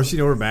 No, of course,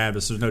 we're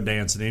Baptists. There's no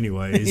dancing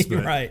anyways.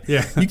 But, right.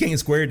 Yeah, you can't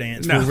square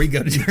dance where we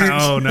go to church.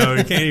 No,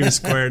 you can't even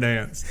square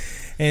dance.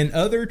 And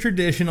other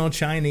traditional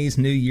Chinese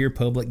New Year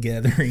public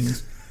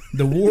gatherings,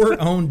 the war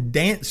on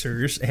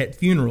dancers at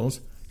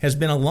funerals has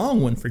been a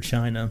long one for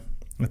China.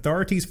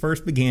 Authorities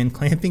first began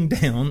clamping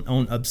down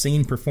on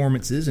obscene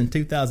performances in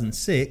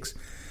 2006.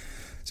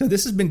 So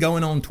this has been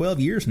going on 12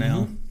 years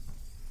now.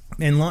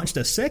 And launched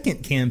a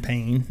second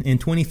campaign in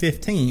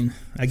 2015.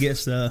 I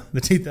guess the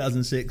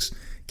 2006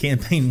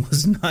 campaign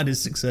was not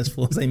as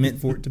successful as they meant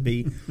for it to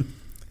be.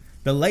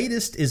 The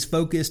latest is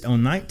focused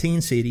on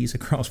 19 cities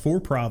across 4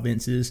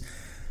 provinces.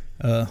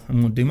 I'm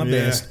going to do my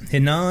best.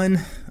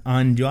 Henan,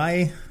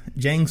 Anhui,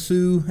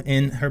 Jiangsu,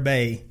 and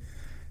Hebei.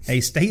 A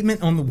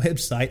statement on the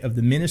website of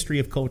the Ministry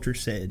of Culture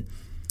said,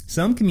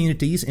 some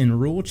communities in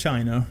rural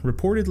China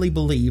reportedly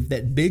believe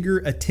that bigger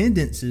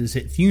attendances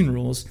at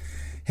funerals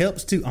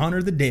helps to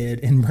honor the dead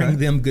and bring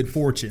them good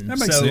fortune. That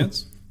makes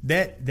sense.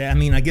 That I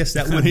mean, I guess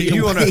that would be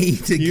a way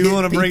to get You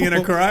want to bring in a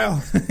people-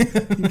 crowd?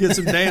 You get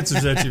some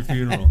dancers at your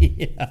funeral.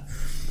 Yeah.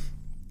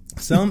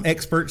 Some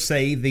experts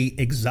say the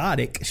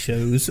exotic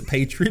shows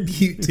pay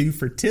tribute to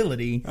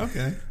fertility.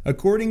 Okay.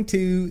 According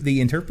to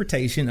the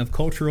interpretation of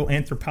cultural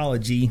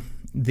anthropology,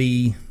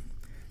 the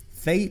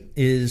fate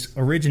is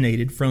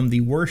originated from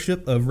the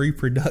worship of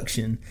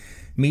reproduction.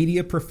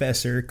 Media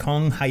professor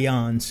Kong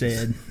Haiyan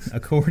said,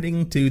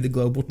 according to the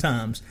Global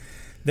Times.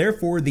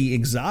 Therefore, the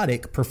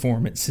exotic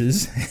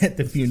performances at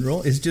the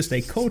funeral is just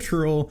a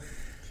cultural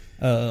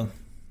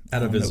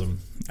Atavism.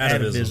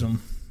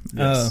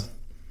 Yes.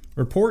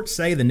 Reports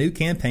say the new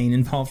campaign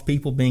involves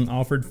people being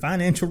offered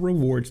financial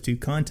rewards to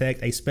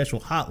contact a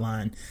special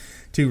hotline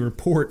to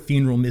report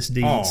funeral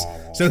misdeeds.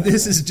 Aww. So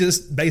this is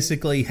just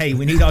basically, hey,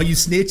 we need all you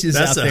snitches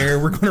out there.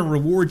 We're going to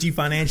reward you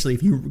financially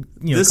if you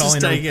call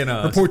in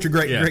and report your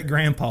great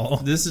grandpa.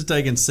 This is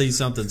taking see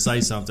something,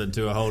 say something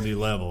to a whole new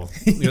level.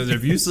 Because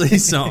if you see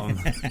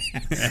something,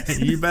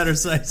 you better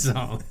say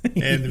something.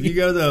 And if you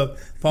go to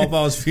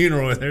Pawpaw's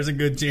funeral, there's a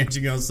good chance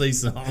you're going to see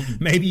something.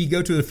 Maybe you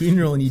go to a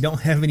funeral and you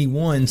don't have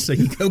anyone, so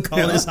you go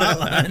call this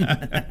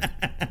hotline.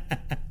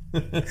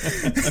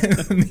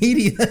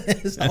 Media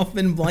has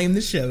often blamed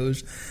the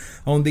shows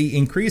on the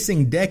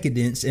increasing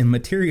decadence and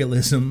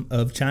materialism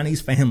of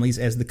Chinese families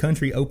as the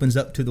country opens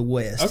up to the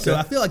West. Okay. So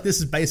I feel like this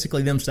is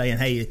basically them saying,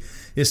 hey,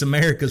 it's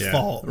America's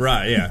fault.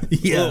 Right, yeah.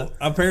 Yeah. Well,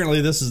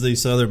 apparently this is the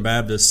Southern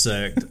Baptist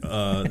sect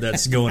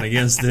that's going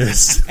against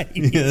this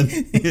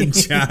in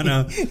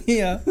China.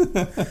 Yeah.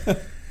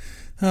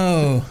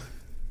 Oh.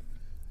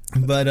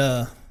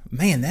 But,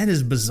 man, that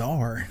is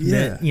bizarre.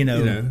 Yeah.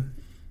 That,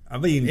 I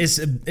mean,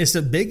 it's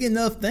a big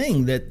enough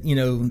thing that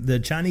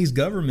the Chinese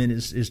government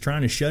is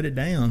trying to shut it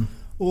down.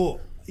 well,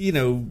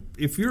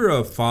 if you're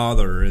a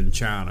father in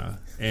China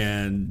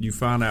and you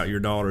find out your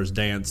daughter's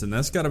dancing,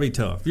 that's got to be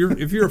tough.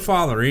 If you're a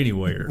father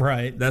anywhere,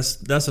 right?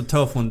 That's a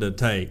tough one to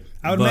take.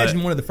 I would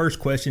imagine one of the first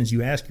questions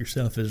you ask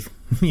yourself is,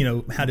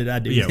 how did I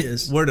do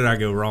this? Where did I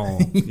go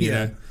wrong? You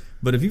know?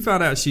 But if you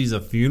find out she's a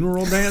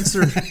funeral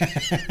dancer,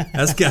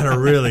 that's got to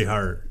really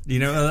hurt.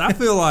 I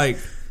feel like,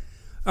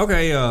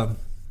 okay,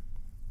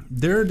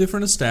 there are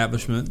different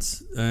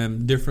establishments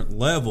and different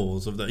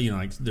levels of the,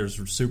 like there's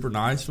super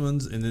nice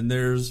ones, and then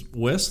there's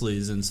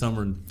Wesley's in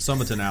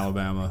Summerton,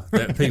 Alabama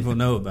that people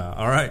know about.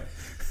 All right.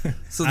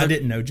 So I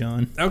didn't know,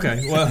 John.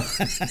 Okay. Well,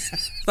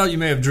 thought you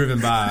may have driven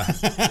by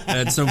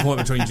at some point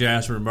between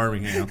Jasper and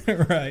Birmingham.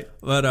 Right.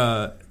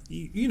 But,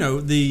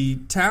 the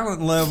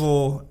talent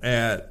level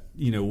at,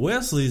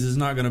 Wesley's is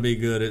not going to be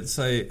good at,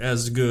 say,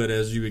 as good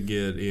as you would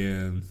get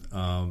in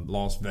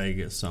Las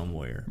Vegas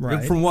somewhere.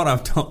 Right. From what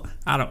I've told,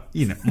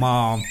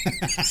 Mom,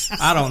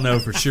 I don't know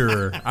for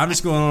sure. I'm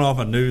just going off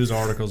of news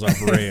articles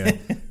I've read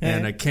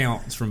and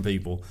accounts from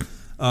people.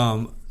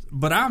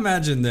 But I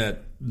imagine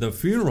that the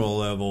funeral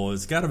level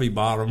has got to be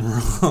bottom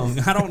rung.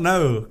 I don't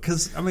know,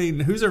 because,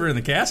 who's ever in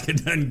the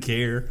casket doesn't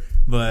care.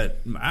 But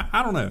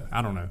I don't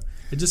know.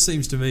 It just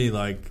seems to me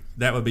like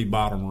that would be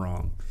bottom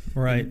rung.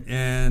 Right.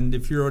 And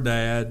if you're a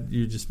dad,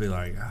 you'd just be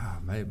like,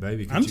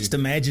 baby, I'm just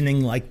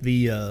imagining like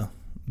the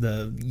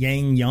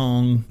Yang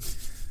Yang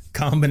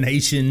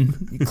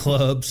combination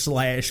club /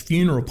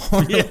 funeral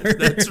parlor. Yeah,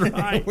 that's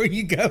right. Where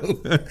you go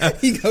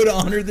to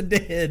honor the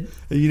dead.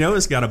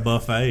 It's got a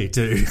buffet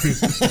too.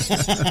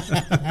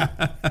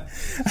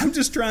 I'm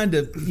just trying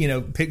to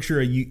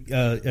picture a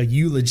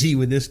eulogy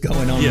with this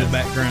going on in the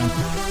background.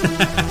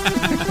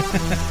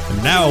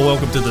 And now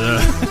welcome to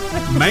the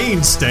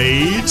main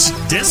stage,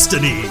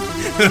 Destiny.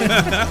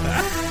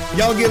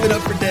 Y'all give it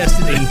up for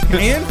Destiny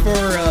and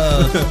for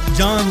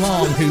John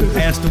Long, who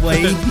passed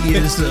away. He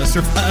is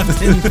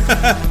survived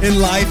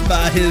in life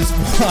by his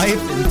wife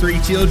and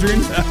 3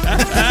 children.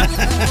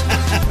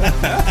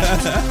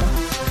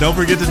 Don't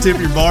forget to tip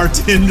your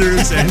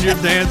bartenders and your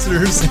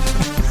dancers.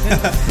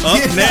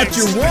 Get next,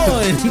 your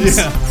ones.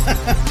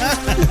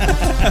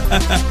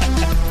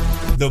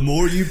 The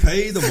more you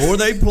pay, the more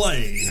they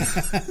play.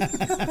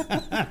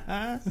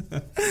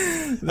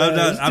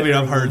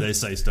 I've heard they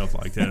say stuff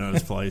like that in other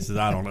places.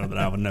 I don't know that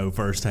I would know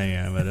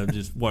firsthand, but I've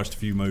just watched a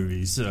few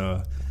movies,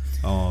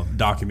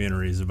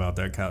 documentaries about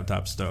that kind of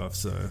type of stuff.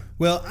 So,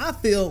 well, I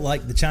feel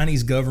like the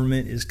Chinese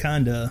government is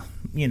kind of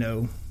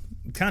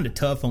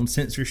tough on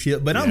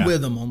censorship, but I'm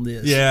with them on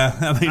this. Yeah,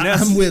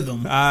 I'm with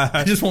them.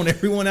 I just want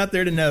everyone out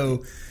there to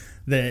know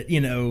that you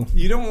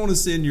don't want to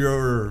send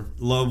your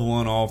loved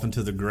one off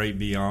into the great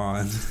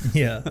beyond.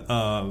 Yeah.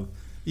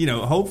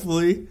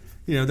 Hopefully,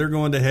 they're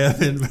going to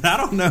heaven, but I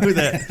don't know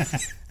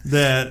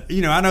that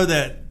I know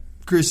that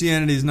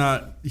Christianity is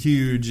not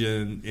huge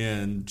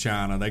in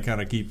China. They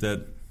kind of keep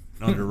that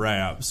under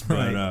wraps,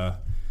 but right.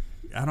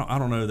 I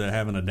don't know that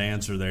having a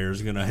dancer there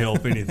is going to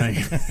help anything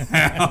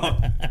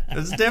out.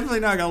 It's definitely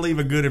not going to leave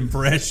a good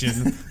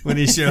impression when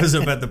he shows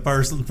up at the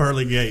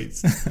pearly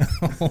gates.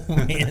 Oh,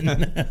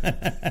 man.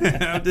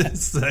 I'm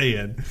just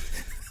saying.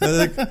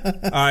 All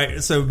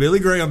right, so Billy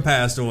Graham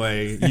passed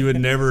away. You would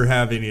never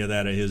have any of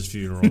that at his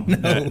funeral.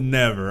 No.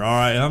 Never. All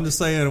right, I'm just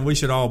saying we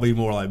should all be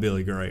more like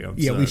Billy Graham.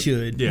 Yeah, so, we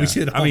should. Yeah. We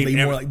should all be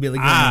more like Billy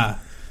Graham.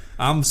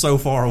 I'm so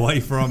far away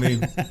from him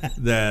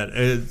that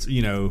it's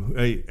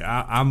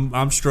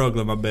I'm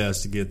struggling my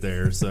best to get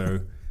there.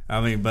 So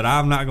but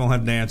I'm not gonna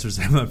have dancers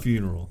at my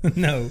funeral.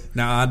 No.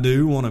 Now I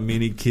do want a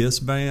mini Kiss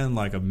band,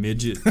 like a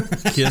midget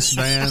Kiss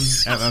band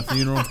at my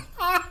funeral.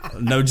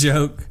 No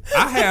joke.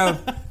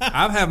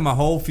 I've had my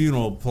whole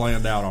funeral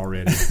planned out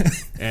already,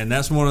 and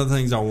that's one of the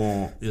things I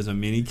want is a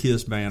mini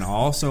Kiss band. I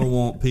also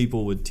want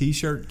people with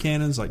T-shirt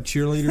cannons, like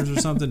cheerleaders or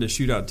something, to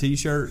shoot out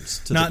T-shirts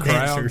to Not the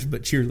crowd. dancers,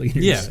 but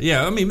cheerleaders.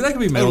 Yeah. I mean, they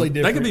could be male.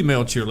 Totally They could be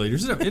male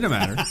cheerleaders. It don't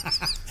matter.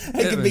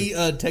 It could be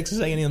Texas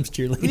A&M's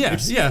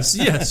cheerleaders.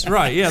 Yes.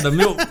 Right. Yeah, the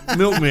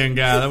milkman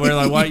guy that wear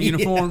like white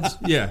uniforms.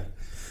 Yeah.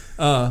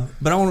 But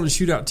I want them to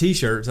shoot out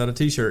T-shirts out of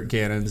T-shirt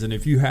cannons, and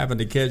if you happen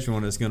to catch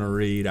one that's going to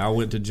read, I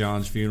went to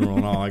John's funeral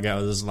and all I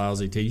got was this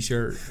lousy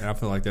T-shirt, and I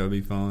feel like that would be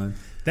fun.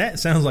 That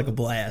sounds like a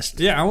blast.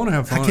 Yeah, I want to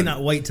have fun. I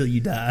cannot wait till you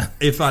die.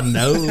 If I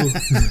know,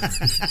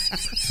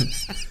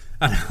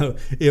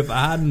 if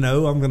I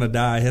know I'm going to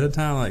die ahead of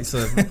time, like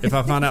so if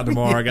I find out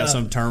tomorrow I got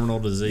some terminal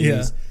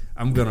disease,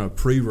 I'm going to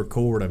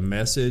pre-record a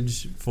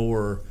message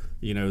for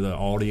the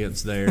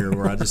audience there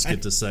where I just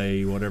get to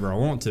say whatever I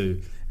want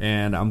to,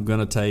 and I'm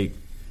going to take.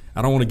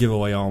 I don't want to give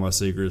away all my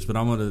secrets, but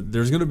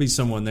there's going to be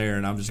someone there,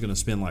 and I'm just going to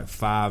spend like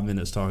 5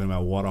 minutes talking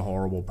about what a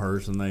horrible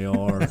person they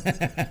are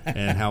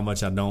and how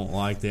much I don't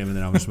like them, and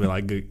then I'm just be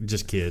like,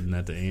 just kidding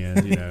at the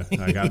end,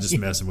 like I'm just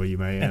messing with you,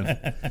 man.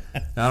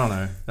 I don't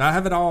know. I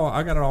have it all.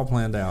 I got it all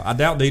planned out. I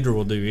doubt Deidre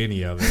will do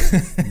any of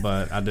it,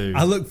 but I do.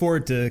 I look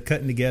forward to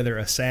cutting together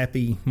a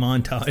sappy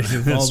montage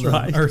of all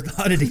the Earth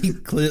Oddity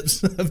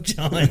clips of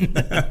John.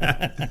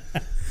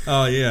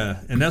 Oh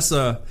yeah, and that's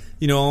on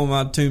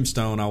my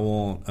tombstone I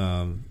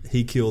want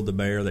he killed the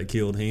bear that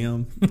killed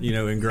him,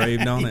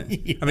 engraved on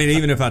it. Yeah. I mean,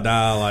 even if I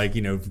die,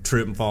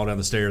 trip and fall down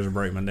the stairs and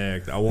break my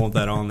neck, I want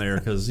that on there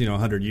because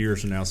 100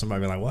 years from now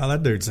somebody will be like, wow,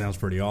 that dude sounds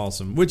pretty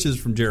awesome, which is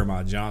from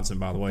Jeremiah Johnson,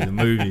 by the way, the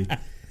movie.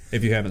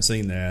 If you haven't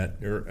seen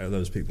that, or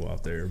those people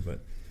out there, but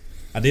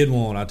I did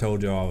one. I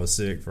told you I was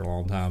sick for a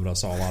long time, but I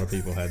saw a lot of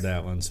people had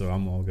that one, so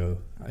I'm gonna go.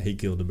 He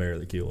killed the bear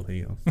that killed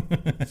him.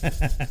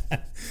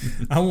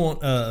 I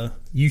want.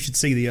 You should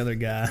see the other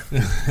guy.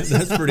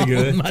 That's pretty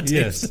good.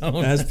 Yes,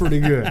 that's pretty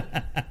good.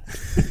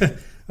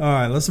 All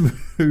right, let's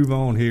move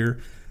on here.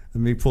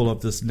 Let me pull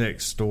up this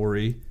next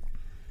story,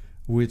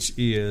 which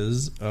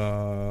is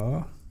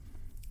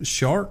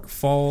shark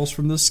falls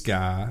from the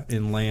sky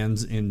and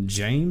lands in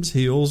James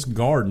Hill's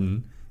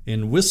garden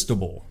in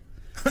Whitstable.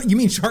 You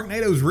mean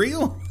Sharknado's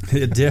real?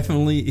 It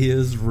definitely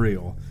is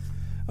real.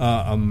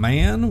 A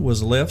man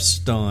was left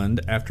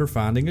stunned after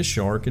finding a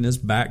shark in his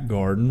back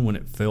garden when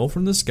it fell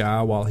from the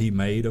sky while he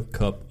made a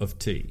cup of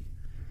tea.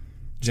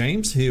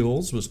 James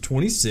Hills was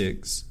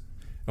 26,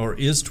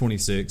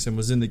 and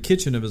was in the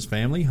kitchen of his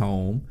family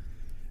home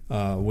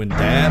when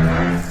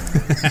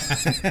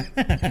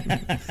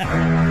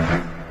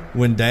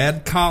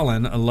Dad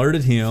Colin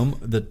alerted him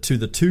to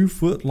the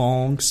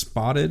 2-foot-long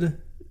spotted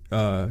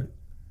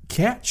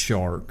cat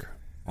shark.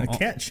 A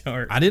cat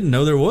shark? I didn't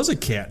know there was a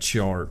cat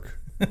shark.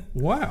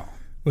 Wow.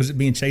 Was it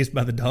being chased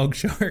by the dog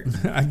shark?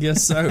 I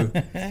guess so.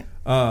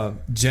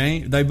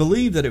 They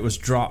believe that it was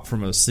dropped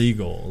from a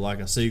seagull. Like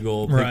a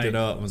seagull picked it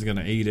up and was going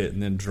to eat it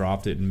and then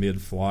dropped it in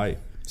mid-flight.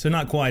 So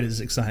not quite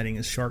as exciting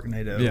as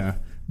Sharknado. Yeah.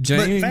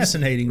 But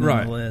fascinating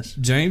nonetheless.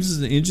 Right. James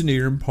is an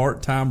engineer and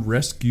part-time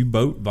rescue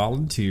boat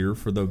volunteer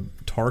for the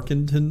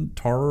Tankerton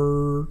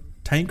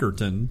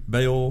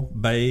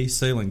Bay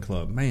Sailing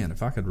Club. Man,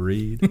 if I could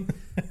read,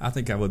 I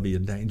think I would be a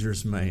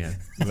dangerous man,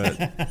 but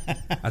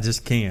I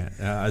just can't.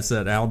 It's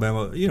at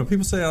Alabama.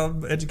 People say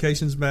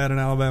education's bad in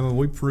Alabama.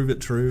 We prove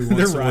it true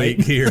once a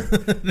week here.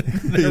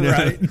 They're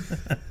right.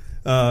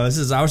 It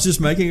says, I was just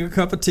making a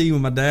cup of tea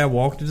when my dad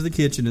walked into the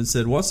kitchen and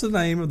said, what's the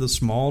name of the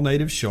small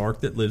native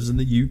shark that lives in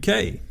the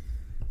UK?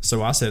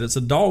 So I said it's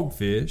a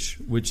dogfish,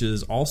 which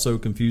is also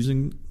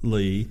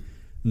confusingly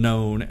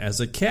known as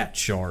a cat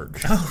shark.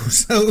 Oh,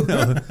 so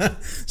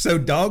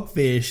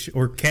dogfish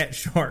or cat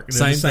shark,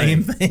 they're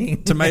same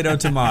thing. Tomato.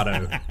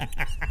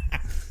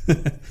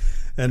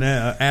 And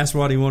asked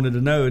what he wanted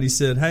to know, and he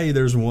said, hey,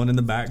 there's one in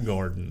the back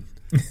garden.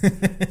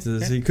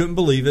 Says he couldn't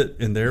believe it,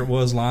 and there it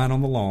was lying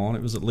on the lawn.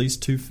 It was at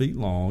least 2 feet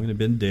long and had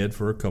been dead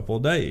for a couple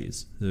of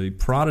days. So he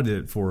prodded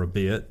it for a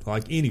bit,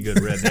 like any good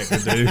redneck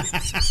would do.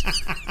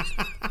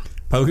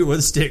 Poke it with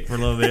a stick for a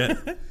little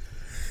bit.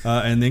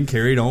 And then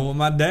carried on with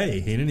my day.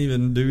 He didn't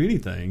even do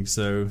anything.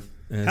 So,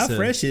 how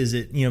fresh is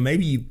it?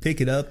 Maybe you pick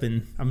it up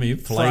and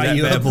fry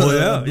you up a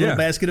little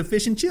basket of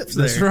fish and chips.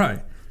 That's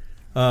right.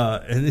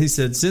 And he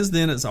said, since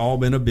then it's all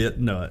been a bit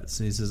nuts.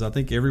 He says, I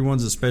think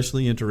everyone's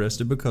especially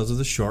interested because of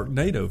the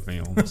Sharknado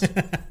films.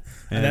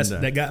 And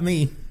that got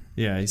me.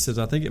 Yeah, he says,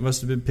 I think it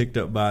must have been picked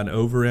up by an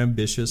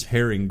overambitious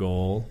herring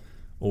gull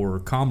or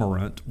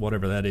cormorant,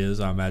 whatever that is.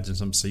 I imagine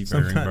some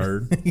seafaring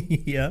bird.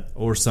 Yeah.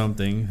 Or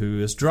something who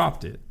has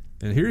dropped it.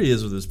 And here he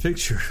is with his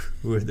picture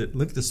with it.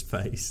 Look at his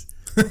face.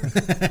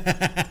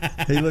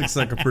 He looks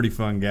like a pretty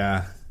fun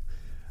guy.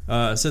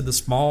 It said the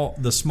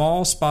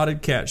small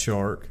spotted cat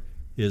shark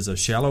is a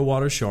shallow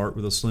water shark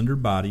with a slender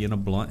body and a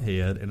blunt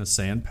head and a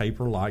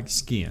sandpaper-like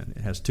skin.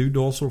 It has 2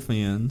 dorsal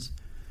fins,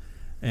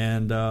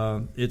 and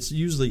it's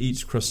usually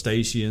eats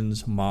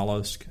crustaceans,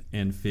 mollusks,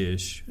 and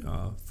fish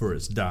for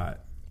its diet.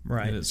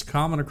 Right. And it's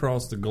common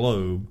across the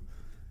globe.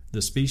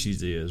 The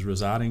species is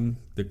residing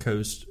off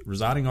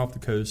the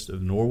coast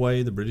of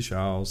Norway, the British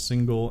Isles,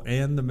 Senegal,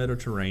 and the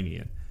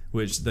Mediterranean,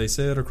 which they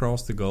said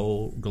across the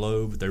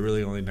globe, but they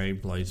really only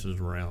named places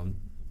around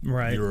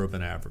Europe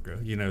and Africa,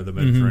 the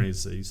Mediterranean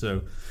Sea.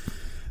 So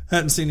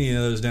hadn't seen any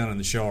of those down in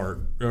the Shark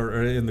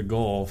or in the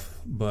Gulf,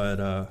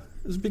 but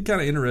it's been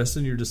kind of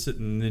interesting. You're just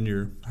sitting in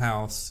your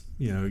house,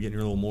 getting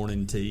your little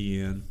morning tea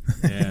in,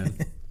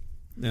 and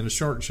a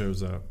shark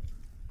shows up.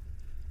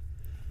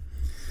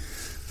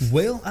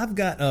 Well, I've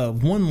got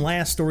one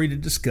last story to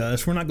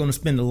discuss. We're not going to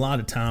spend a lot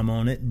of time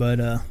on it,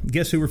 but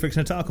guess who we're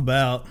fixing to talk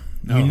about?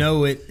 You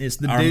know it. It's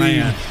the our dude.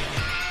 Man,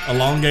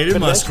 elongated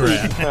muskrat. You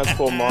can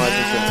transform Mars into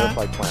an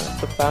Earth-like planet.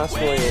 The fast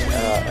way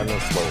and then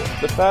slower.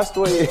 The fast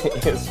way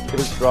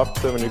is drop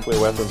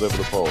thermonuclear weapons over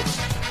the poles.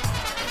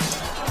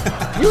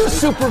 You're a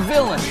super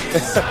villain.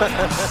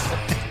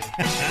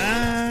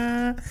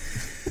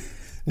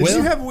 Did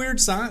you have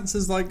weird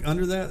sciences like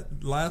under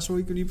that last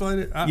week when you played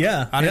it? I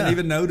didn't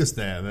even notice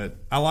that, but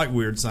I like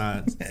Weird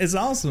Science. It's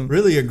awesome.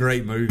 Really a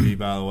great movie,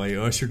 by the way.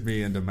 Ushered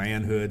me into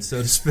manhood,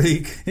 so to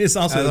speak. It's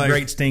also a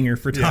great stinger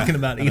for talking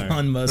about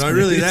Elon Musk. But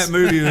really, that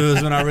movie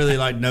was when I really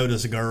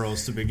noticed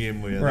girls to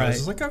begin with. Right. I was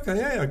just like, okay,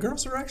 yeah,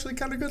 girls are actually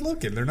kind of good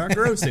looking. They're not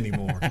gross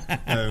anymore.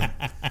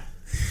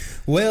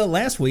 Well,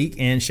 last week,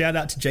 and shout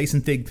out to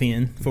Jason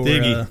Thigpen for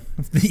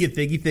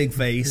Thiggy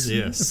Thigface,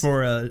 yes,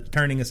 for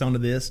turning us onto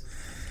this.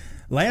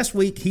 Last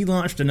week, he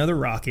launched another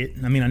rocket.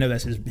 I mean, I know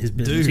that's his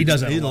business. Dude, he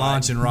does that he's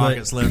launching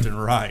rockets left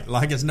and right,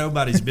 like it's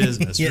nobody's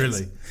business, yes.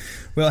 really.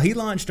 Well, he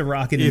launched a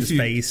rocket into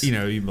space.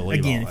 You believe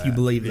again, all if you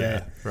believe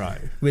that, right?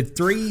 With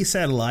 3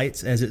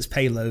 satellites as its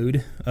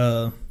payload.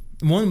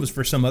 One was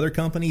for some other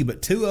company,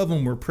 but 2 of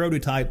them were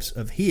prototypes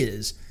of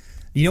his.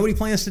 You know what he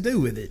plans to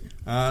do with it?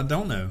 I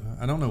don't know.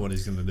 I don't know what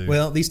he's going to do.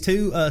 Well, these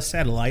 2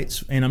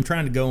 satellites, and I'm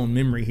trying to go on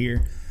memory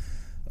here,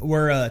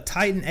 were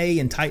Titan A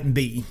and Titan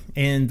B,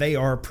 and they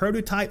are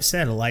prototype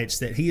satellites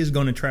that he is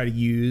going to try to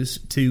use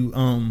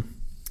to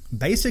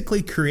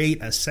basically create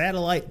a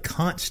satellite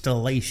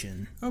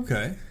constellation.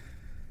 Okay.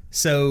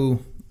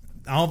 So,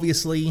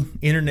 obviously,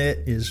 internet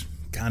is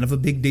kind of a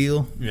big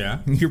deal.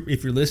 Yeah.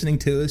 If you're listening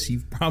to us,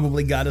 you've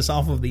probably got us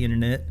off of the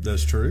internet.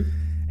 That's true.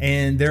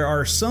 And there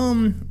are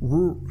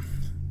some...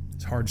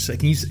 It's hard to say.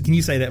 Can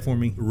you say that for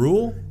me?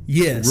 Rural?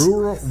 Yes.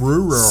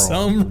 Rural.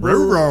 Some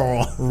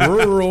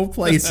rural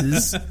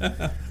places.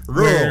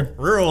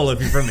 Rural if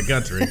you're from the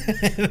country.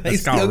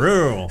 It's called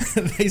rural.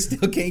 They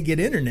still can't get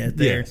internet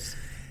there. Yes.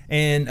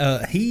 And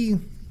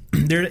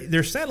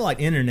there's satellite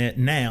internet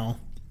now,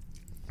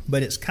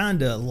 but it's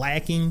kind of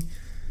lacking.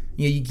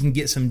 You can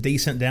get some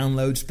decent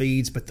download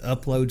speeds, but the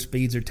upload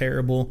speeds are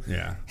terrible.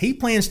 Yeah. He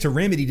plans to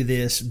remedy to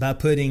this by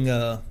putting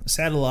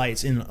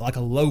satellites in like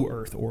a low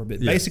Earth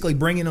orbit, basically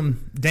bringing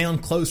them down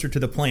closer to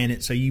the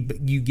planet so you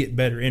get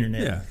better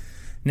internet. Yeah.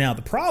 Now,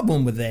 the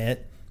problem with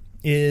that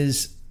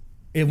is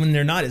when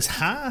they're not as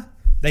high,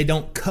 they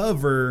don't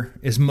cover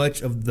as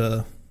much of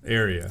the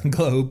area,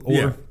 globe,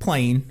 or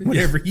plane,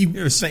 whatever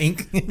you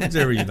think.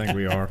 Whatever you think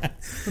we are.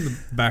 On the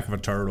back of a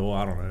turtle,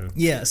 I don't know.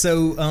 Yeah,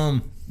 so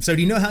do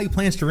you know how he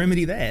plans to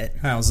remedy that?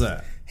 How's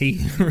that?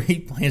 He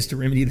plans to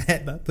remedy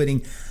that by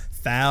putting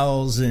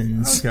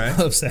thousands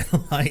of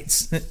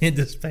satielites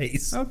into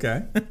space.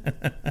 Okay.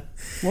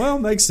 Well,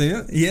 makes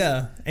sense.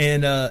 Yeah,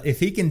 and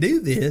if he can do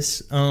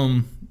this,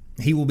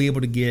 he will be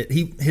able to get...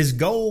 His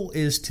goal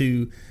is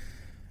to...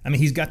 I mean,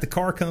 he's got the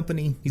car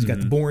company, he's got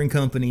the Boring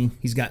Company,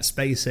 he's got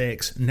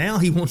SpaceX. Now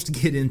he wants to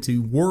get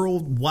into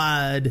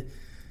worldwide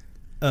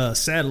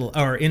satellite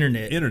or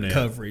internet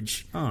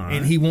coverage. All right.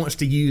 And he wants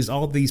to use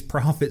all these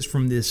profits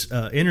from this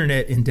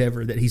internet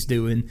endeavor that he's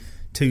doing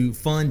to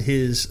fund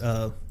his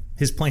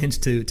plans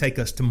to take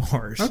us to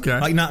Mars.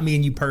 Okay. Like not me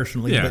and you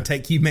personally, but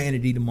take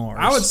humanity to Mars.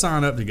 I would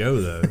sign up to go,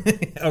 though.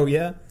 Oh,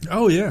 yeah?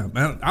 Oh, yeah.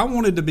 Man, I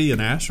wanted to be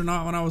an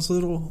astronaut when I was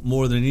little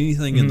more than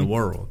anything in the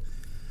world.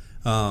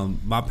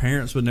 My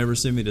parents would never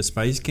send me to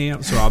space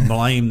camp, so I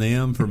blame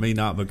them for me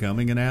not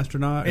becoming an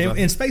astronaut.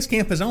 And space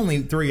camp is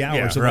only 3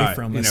 hours away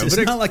from us. It's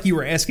not like you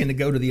were asking to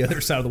go to the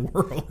other side of the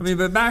world. I mean,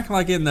 but back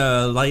like in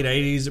the late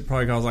 80s, it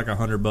probably cost like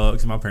 $100,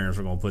 and my parents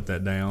were going to put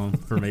that down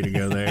for me to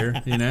go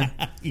there,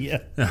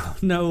 Yeah.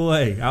 No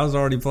way. I was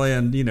already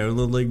playing,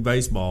 Little League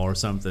Baseball or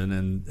something,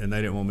 and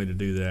they didn't want me to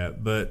do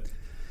that. But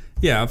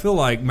Yeah, I feel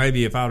like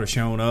maybe if I would have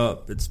shown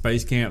up at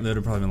space camp, they'd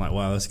have probably been like,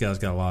 wow, this guy's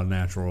got a lot of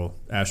natural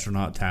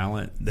astronaut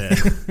talent.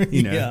 That,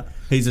 Yeah.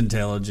 he's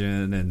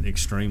intelligent and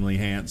extremely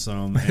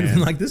handsome. And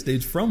like, this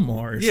dude's from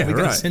Mars. Yeah, we got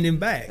to right. send him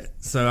back.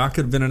 so I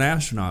could have been an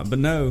astronaut. But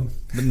no,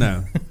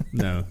 no,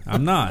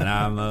 I'm not.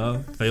 I'm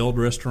a failed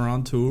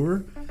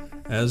restaurateur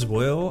as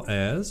well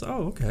as, a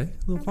little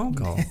phone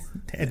call.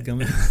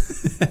 Dadgummit.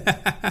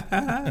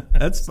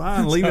 That's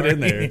fine. Leave it in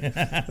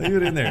there. Leave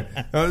it in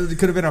there. It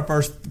could have been our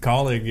first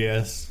calling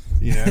guest.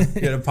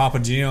 Get a Papa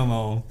Jim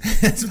on.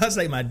 That's what I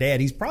say. My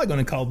dad, he's probably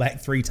going to call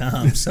back 3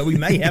 times, so we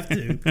may have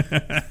to.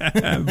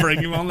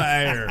 Bring him on the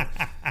air.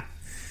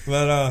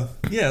 But,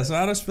 so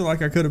I just feel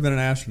like I could have been an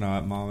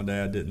astronaut. Mom and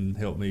Dad didn't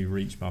help me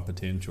reach my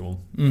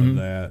potential of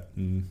that.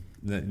 And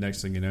the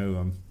next thing you know,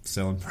 I'm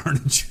selling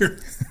furniture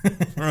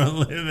for a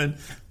living.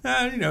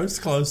 It's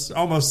close.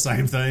 Almost the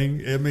same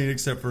thing. I mean,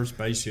 except for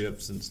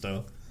spaceships and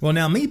stuff. Well,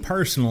 now, me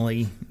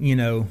personally,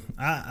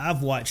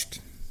 I've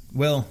watched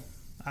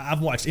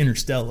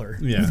Interstellar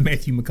with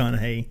Matthew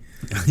McConaughey.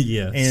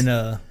 Yes.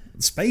 And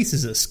space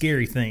is a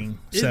scary thing.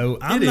 So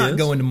I'm it not is.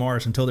 going to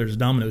Mars until there's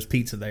Domino's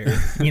Pizza there.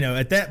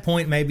 At that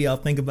point, maybe I'll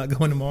think about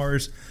going to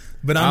Mars,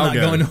 but I'm not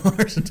going to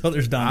Mars until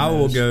there's Domino's. I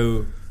will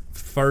go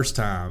first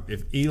time.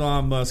 If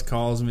Elon Musk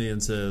calls me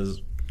and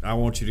says, I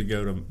want you to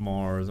go to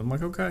Mars, I'm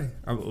like, okay.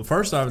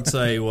 First, I would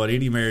say what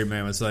any married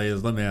man would say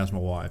is, let me ask my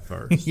wife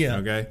first. Yeah.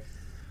 Okay?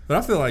 But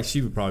I feel like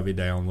she would probably be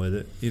down with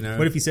it.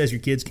 What if he says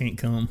your kids can't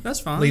come? That's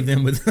fine. Leave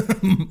them with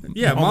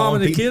mom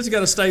and the kids got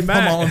to stay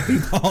back. Mom and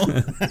people.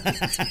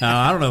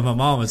 I don't know if my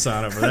mom would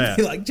sign up for that.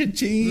 Be like,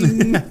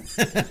 cha-ching.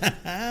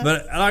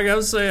 But like I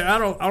was saying, I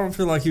don't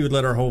feel like he would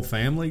let our whole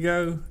family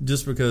go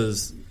just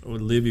because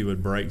Libby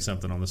would break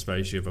something on the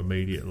spaceship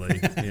immediately.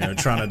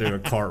 Trying to do a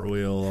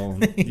cartwheel on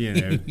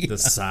the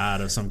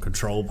side of some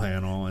control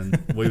panel, and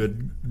we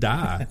would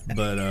die.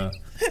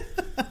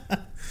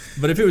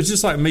 But if it was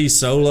just like me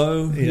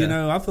solo,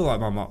 I feel like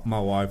my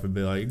wife would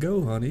be like,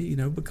 "Go, honey,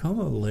 become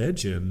a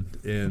legend."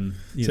 And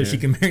so she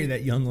can marry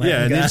that young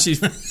Latin and guy. then she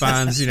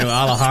finds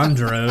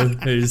Alejandro,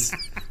 who's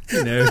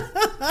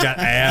got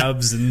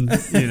abs and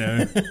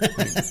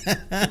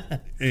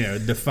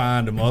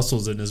defined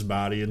muscles in his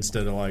body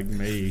instead of like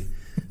me.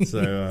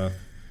 So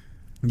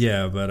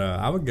but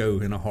I would go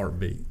in a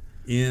heartbeat.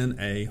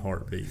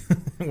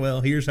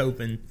 Well, here's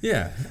hoping.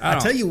 Yeah, I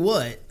tell you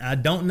what, I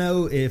don't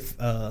know if.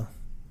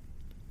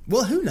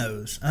 Well, who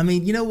knows? I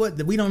mean, you know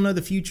what? We don't know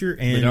the future,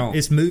 and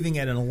it's moving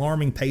at an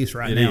alarming pace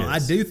right now.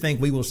 Is. I do think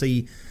we will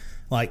see,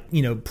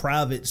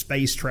 private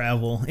space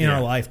travel in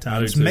our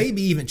lifetimes.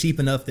 Maybe even cheap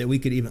enough that we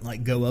could even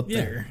go up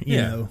there. You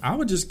know, I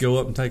would just go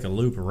up and take a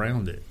loop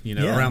around it.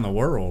 Around the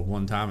world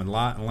one time and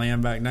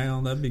land back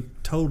down. That'd be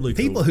totally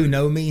cool. People who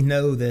know me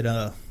know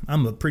that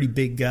I'm a pretty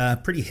big guy,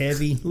 pretty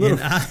heavy.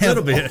 I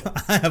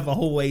have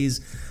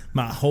always,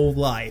 my whole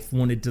life,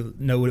 wanted to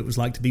know what it was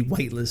like to be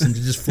weightless and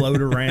to just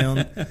float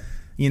around.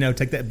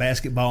 Take that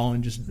basketball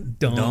and just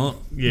dunk.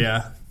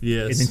 Yeah,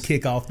 yes. And then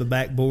kick off the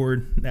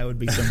backboard. That would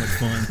be so much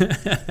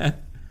fun.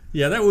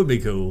 Yeah, that would be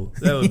cool.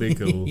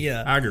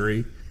 Yeah. I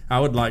agree. I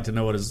would like to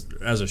know what,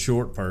 as a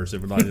short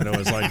person, would like to know what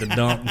it's like to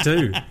dunk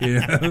too.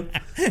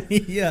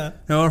 Yeah.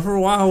 For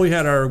a while, we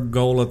had our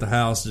goal at the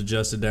house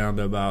adjusted down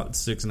to about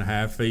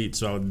 6.5 feet,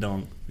 so I would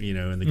dunk.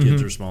 And the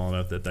kids were small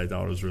enough that they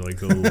thought it was really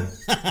cool.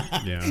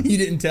 Yeah. You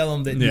didn't tell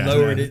them that you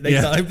lowered it.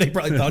 They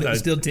probably thought it was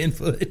still 10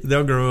 foot.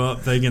 They'll grow up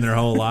thinking their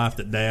whole life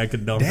that Dad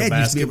could dunk a basketball.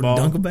 Used to be able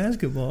to dunk a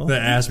basketball. They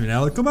ask me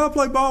now, come out and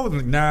play ball with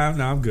me. Nah,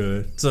 I'm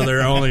good. So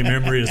their only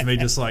memory is me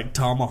just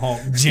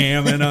tomahawk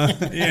jamming.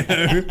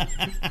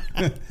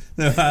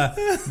 If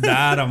I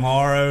die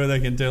tomorrow, they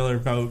can tell their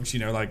folks,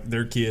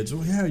 their kids,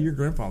 oh yeah, your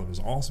grandfather was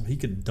awesome. He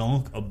could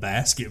dunk a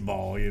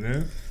basketball,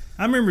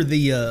 I remember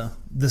the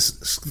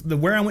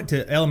where I went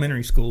to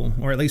elementary school,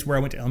 or at least where I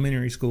went to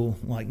elementary school,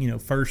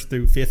 first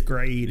through fifth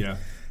grade. Yeah.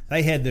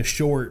 They had the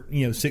short,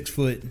 6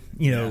 foot,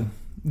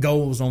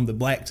 goals on the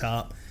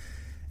blacktop.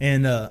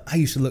 And I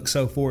used to look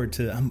so forward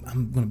to,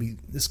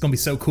 it's going to be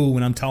so cool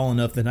when I'm tall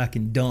enough that I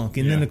can dunk.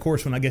 And then, of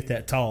course, when I get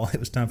that tall, it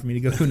was time for me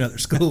to go to another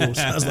school.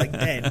 So I was like,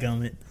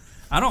 dadgummit.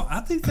 I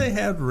think they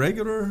had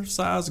regular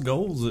size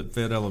goals at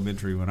Fed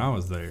Elementary when I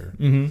was there.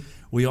 Mm-hmm.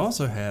 We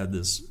also had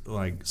this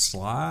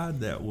slide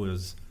that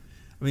was,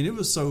 it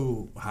was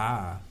so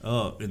high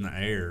up in the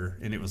air,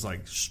 and it was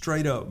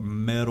straight up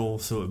metal,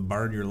 so it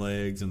burned your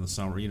legs in the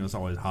summer. It's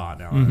always hot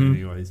down there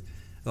anyways.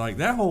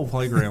 That whole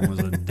playground was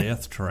a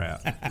death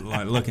trap,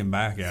 looking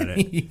back at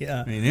it.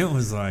 Yeah. It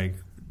was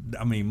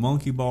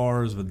monkey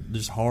bars with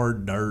just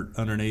hard dirt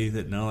underneath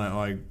it, and all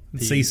that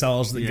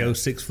seesaws that go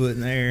 6 foot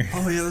in the air.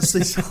 Oh yeah, the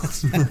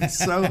seesaws were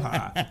so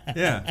high.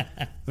 Yeah,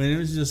 it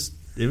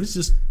was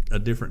just a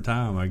different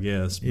time, I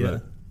guess.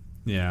 But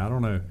I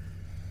don't know.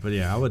 But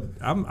yeah,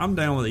 I'm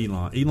down with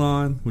Elon.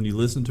 Elon, when you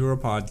listen to our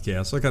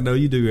podcast, like I know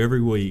you do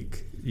every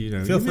week,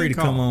 feel free to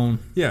come on.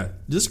 Yeah,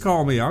 just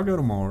call me. I'll go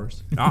to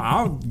Mars.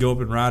 I'll go up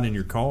and ride in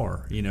your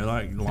car.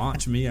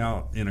 Launch me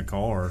out in a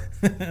car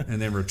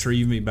and then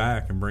retrieve me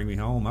back and bring me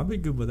home. I'd be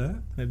good with that.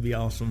 That'd be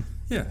awesome.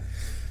 Yeah.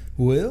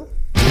 Well.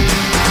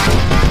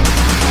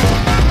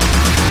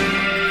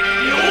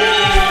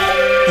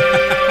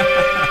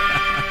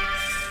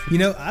 You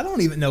know, I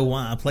don't even know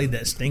why I played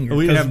that stinger.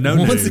 We have no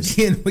once news.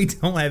 again, we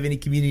don't have any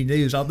community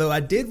news. Although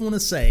I did want to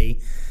say,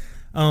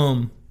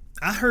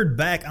 I heard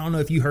back, I don't know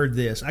if you heard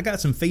this, I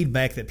got some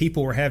feedback that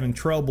people were having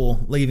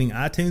trouble leaving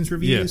iTunes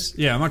reviews. Yes.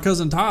 Yeah, my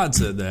cousin Todd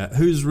said that,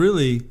 who's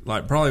really,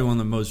 like, probably one of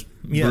the most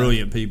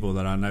brilliant people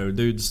that I know.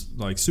 Dude's,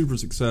 like, super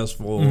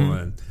successful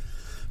and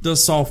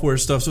does software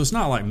stuff, so it's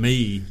not like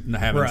me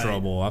having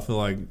trouble. I feel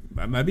like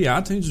maybe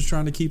iTunes is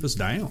trying to keep us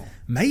down.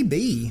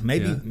 Maybe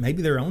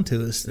they're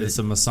onto us. It's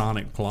a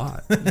Masonic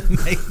plot.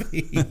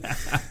 Maybe.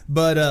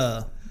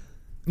 But,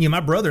 you know, my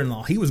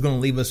brother-in-law, he was going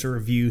to leave us a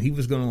review. He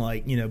was going to,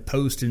 like, you know,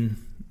 post and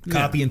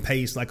copy and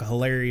paste like a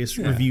hilarious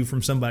review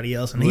from somebody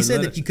else, and he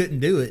said that you couldn't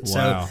do it.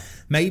 Wow. So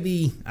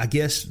maybe, I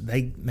guess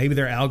maybe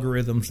their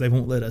algorithms, they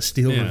won't let us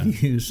steal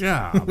reviews.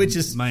 Yeah, which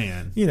is,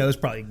 man, you know, it's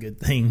probably a good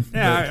thing.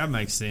 Yeah, that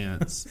makes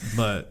sense.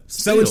 But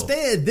so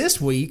instead,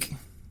 this week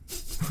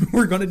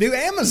we're going to do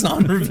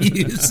Amazon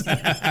reviews.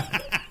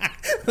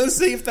 Let's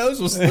see if those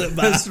will slip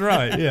by. That's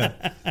right.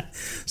 Yeah.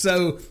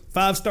 So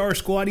 5-star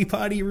Squatty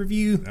Potty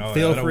review.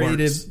 Feel free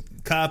to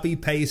copy,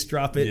 paste,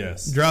 drop it.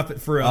 Yes. Drop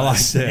it for us. I like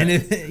that. And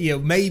if, you know,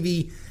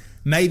 maybe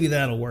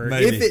that'll work.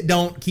 Maybe. If it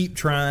don't, keep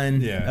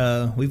trying.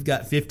 Yeah. We've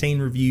got 15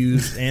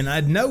 reviews, and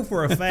I know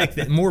for a fact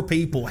that more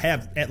people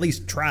have at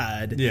least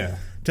tried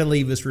to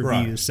leave us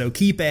reviews. Right. So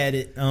keep at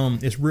it.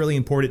 It's really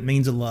important. It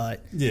means a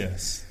lot.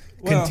 Yes.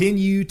 Well,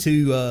 continue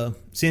to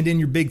send in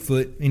your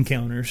Bigfoot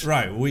encounters.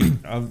 Right. We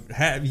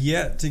have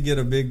yet to get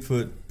a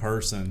Bigfoot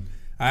person.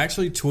 I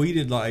actually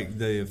tweeted like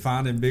the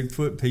finding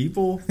Bigfoot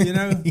people, you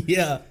know?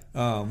 Yeah.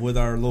 With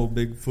our little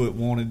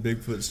wanted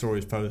Bigfoot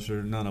stories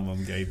poster. None of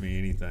them gave me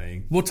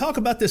anything. We'll talk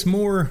about this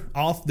more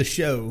off the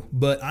show,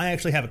 but I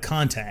actually have a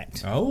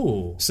contact.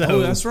 Oh,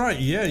 that's right.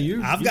 Yeah,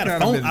 I've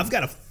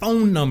got a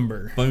phone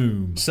number.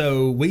 Boom.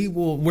 So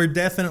we're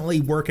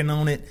definitely working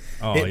on it.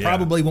 It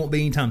probably won't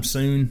be anytime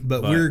soon,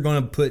 but we're going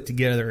to put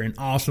together an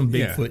awesome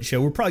Bigfoot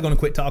show. We're probably going to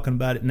quit talking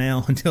about it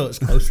now until it's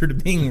closer to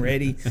being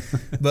ready.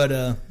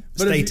 But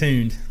stay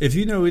tuned. If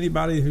you know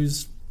anybody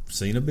who's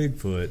seen a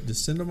Bigfoot,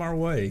 just send them our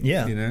way.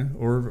 Yeah. You know,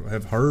 or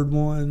have heard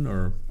one,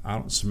 or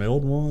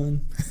smelled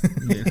one,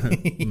 you know,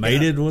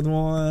 mated with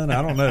one.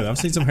 I don't know. I've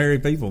seen some hairy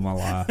people in my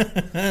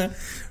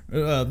life.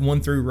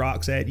 One threw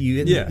rocks at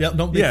you.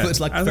 Don't Bigfoots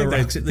like to throw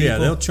rocks at people? Yeah,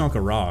 they'll chunk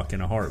a rock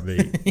in a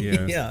heartbeat.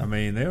 Yeah. I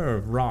mean, they're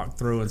rock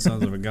throwing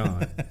sons of a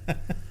gun.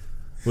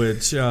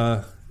 Which, you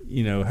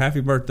know, happy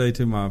birthday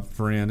to my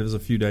friend. It was a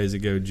few days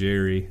ago,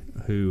 Jerry,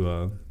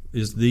 who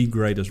is the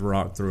greatest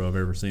rock throw I've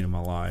ever seen in my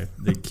life.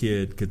 The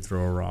kid could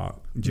throw a rock.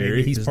 Jerry,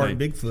 maybe he's part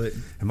Bigfoot.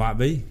 It might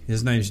be.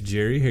 His name's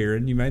Jerry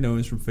Heron. You may know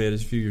him from Fed.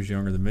 He's a few years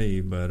younger than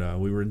me, but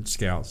we were in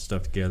scouts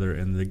stuff together,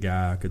 and the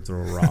guy could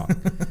throw a rock.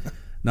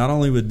 Not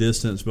only with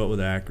distance, but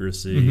with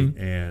accuracy.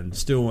 Mm-hmm. And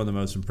still one of the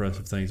most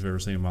impressive things I've ever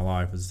seen in my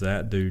life is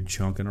that dude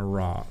chunking a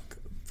rock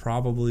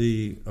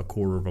probably a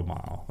quarter of a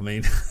mile. I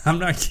mean, I'm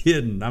not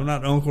kidding. I'm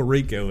not Uncle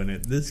Rico in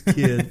it. This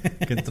kid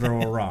can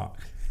throw a rock.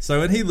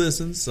 So, and he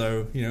listens,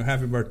 so, you know,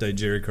 happy birthday,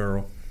 Jerry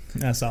Curl.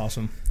 That's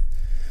awesome.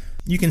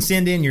 You can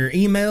send in your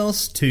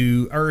emails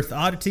to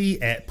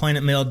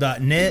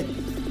earthoddity@planetmail.net.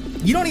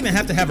 You don't even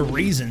have to have a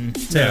reason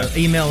to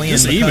email in.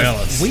 Just email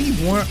us. We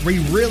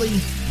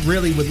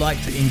really would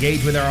like to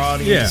engage with our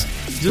audience. Yeah.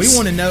 We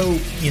want to know,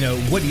 you know,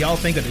 what do y'all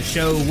think of the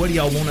show? What do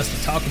y'all want us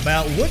to talk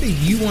about? What do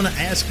you want to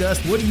ask us?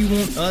 What do you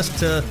want us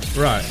to,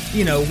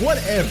 you know,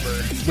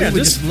 whatever. We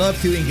would just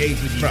love to engage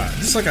with you. Right.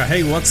 Just like a,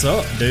 hey, what's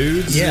up,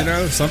 dudes? Yeah. You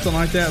know, something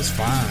like that's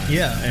fine.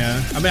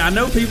 Yeah. I mean, I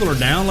know people are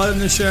downloading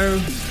the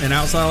show, and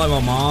outside like my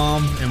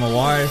mom and my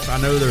wife,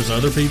 I know there's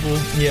other people.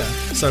 Yeah.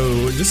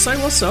 So just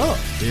say what's up,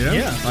 you know?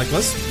 Yeah. Like,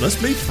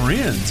 let's be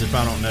friends if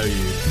I don't know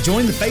you.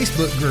 Join the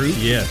Facebook group.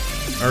 Yeah.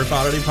 Earth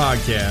Oddity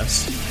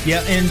Podcast.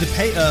 Yeah, and the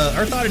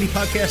Earth Oddity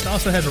Podcast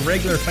also has a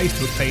regular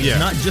Facebook page,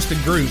 not just a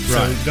group.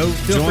 Right. So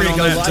feel free to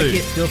go like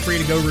it. Feel free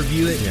to go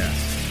review it. Yeah.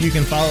 You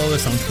can follow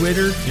us on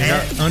Twitter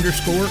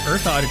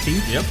 @_Earth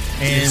Oddity. Yep.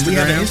 And we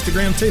have an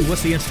Instagram too.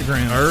 What's the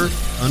Instagram?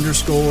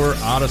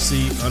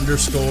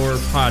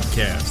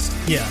 Earth_Odyssey_podcast.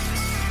 Yeah.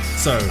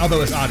 So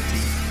although it's Oddity.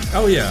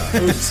 Oh yeah.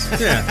 Oops.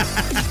 Yeah.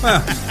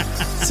 Well,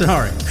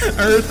 sorry.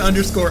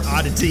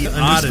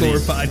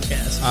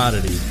 Earth_Oddity_podcast.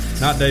 Oddity.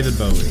 Not David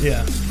Bowie.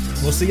 Yeah.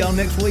 We'll see y'all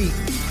next week.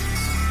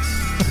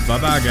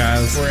 Bye-bye,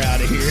 guys. We're out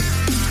of here.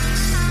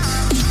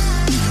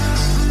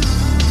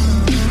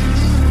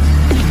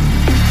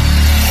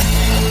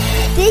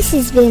 This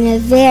has been a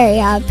Very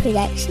Odd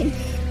production.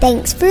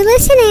 Thanks for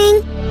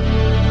listening.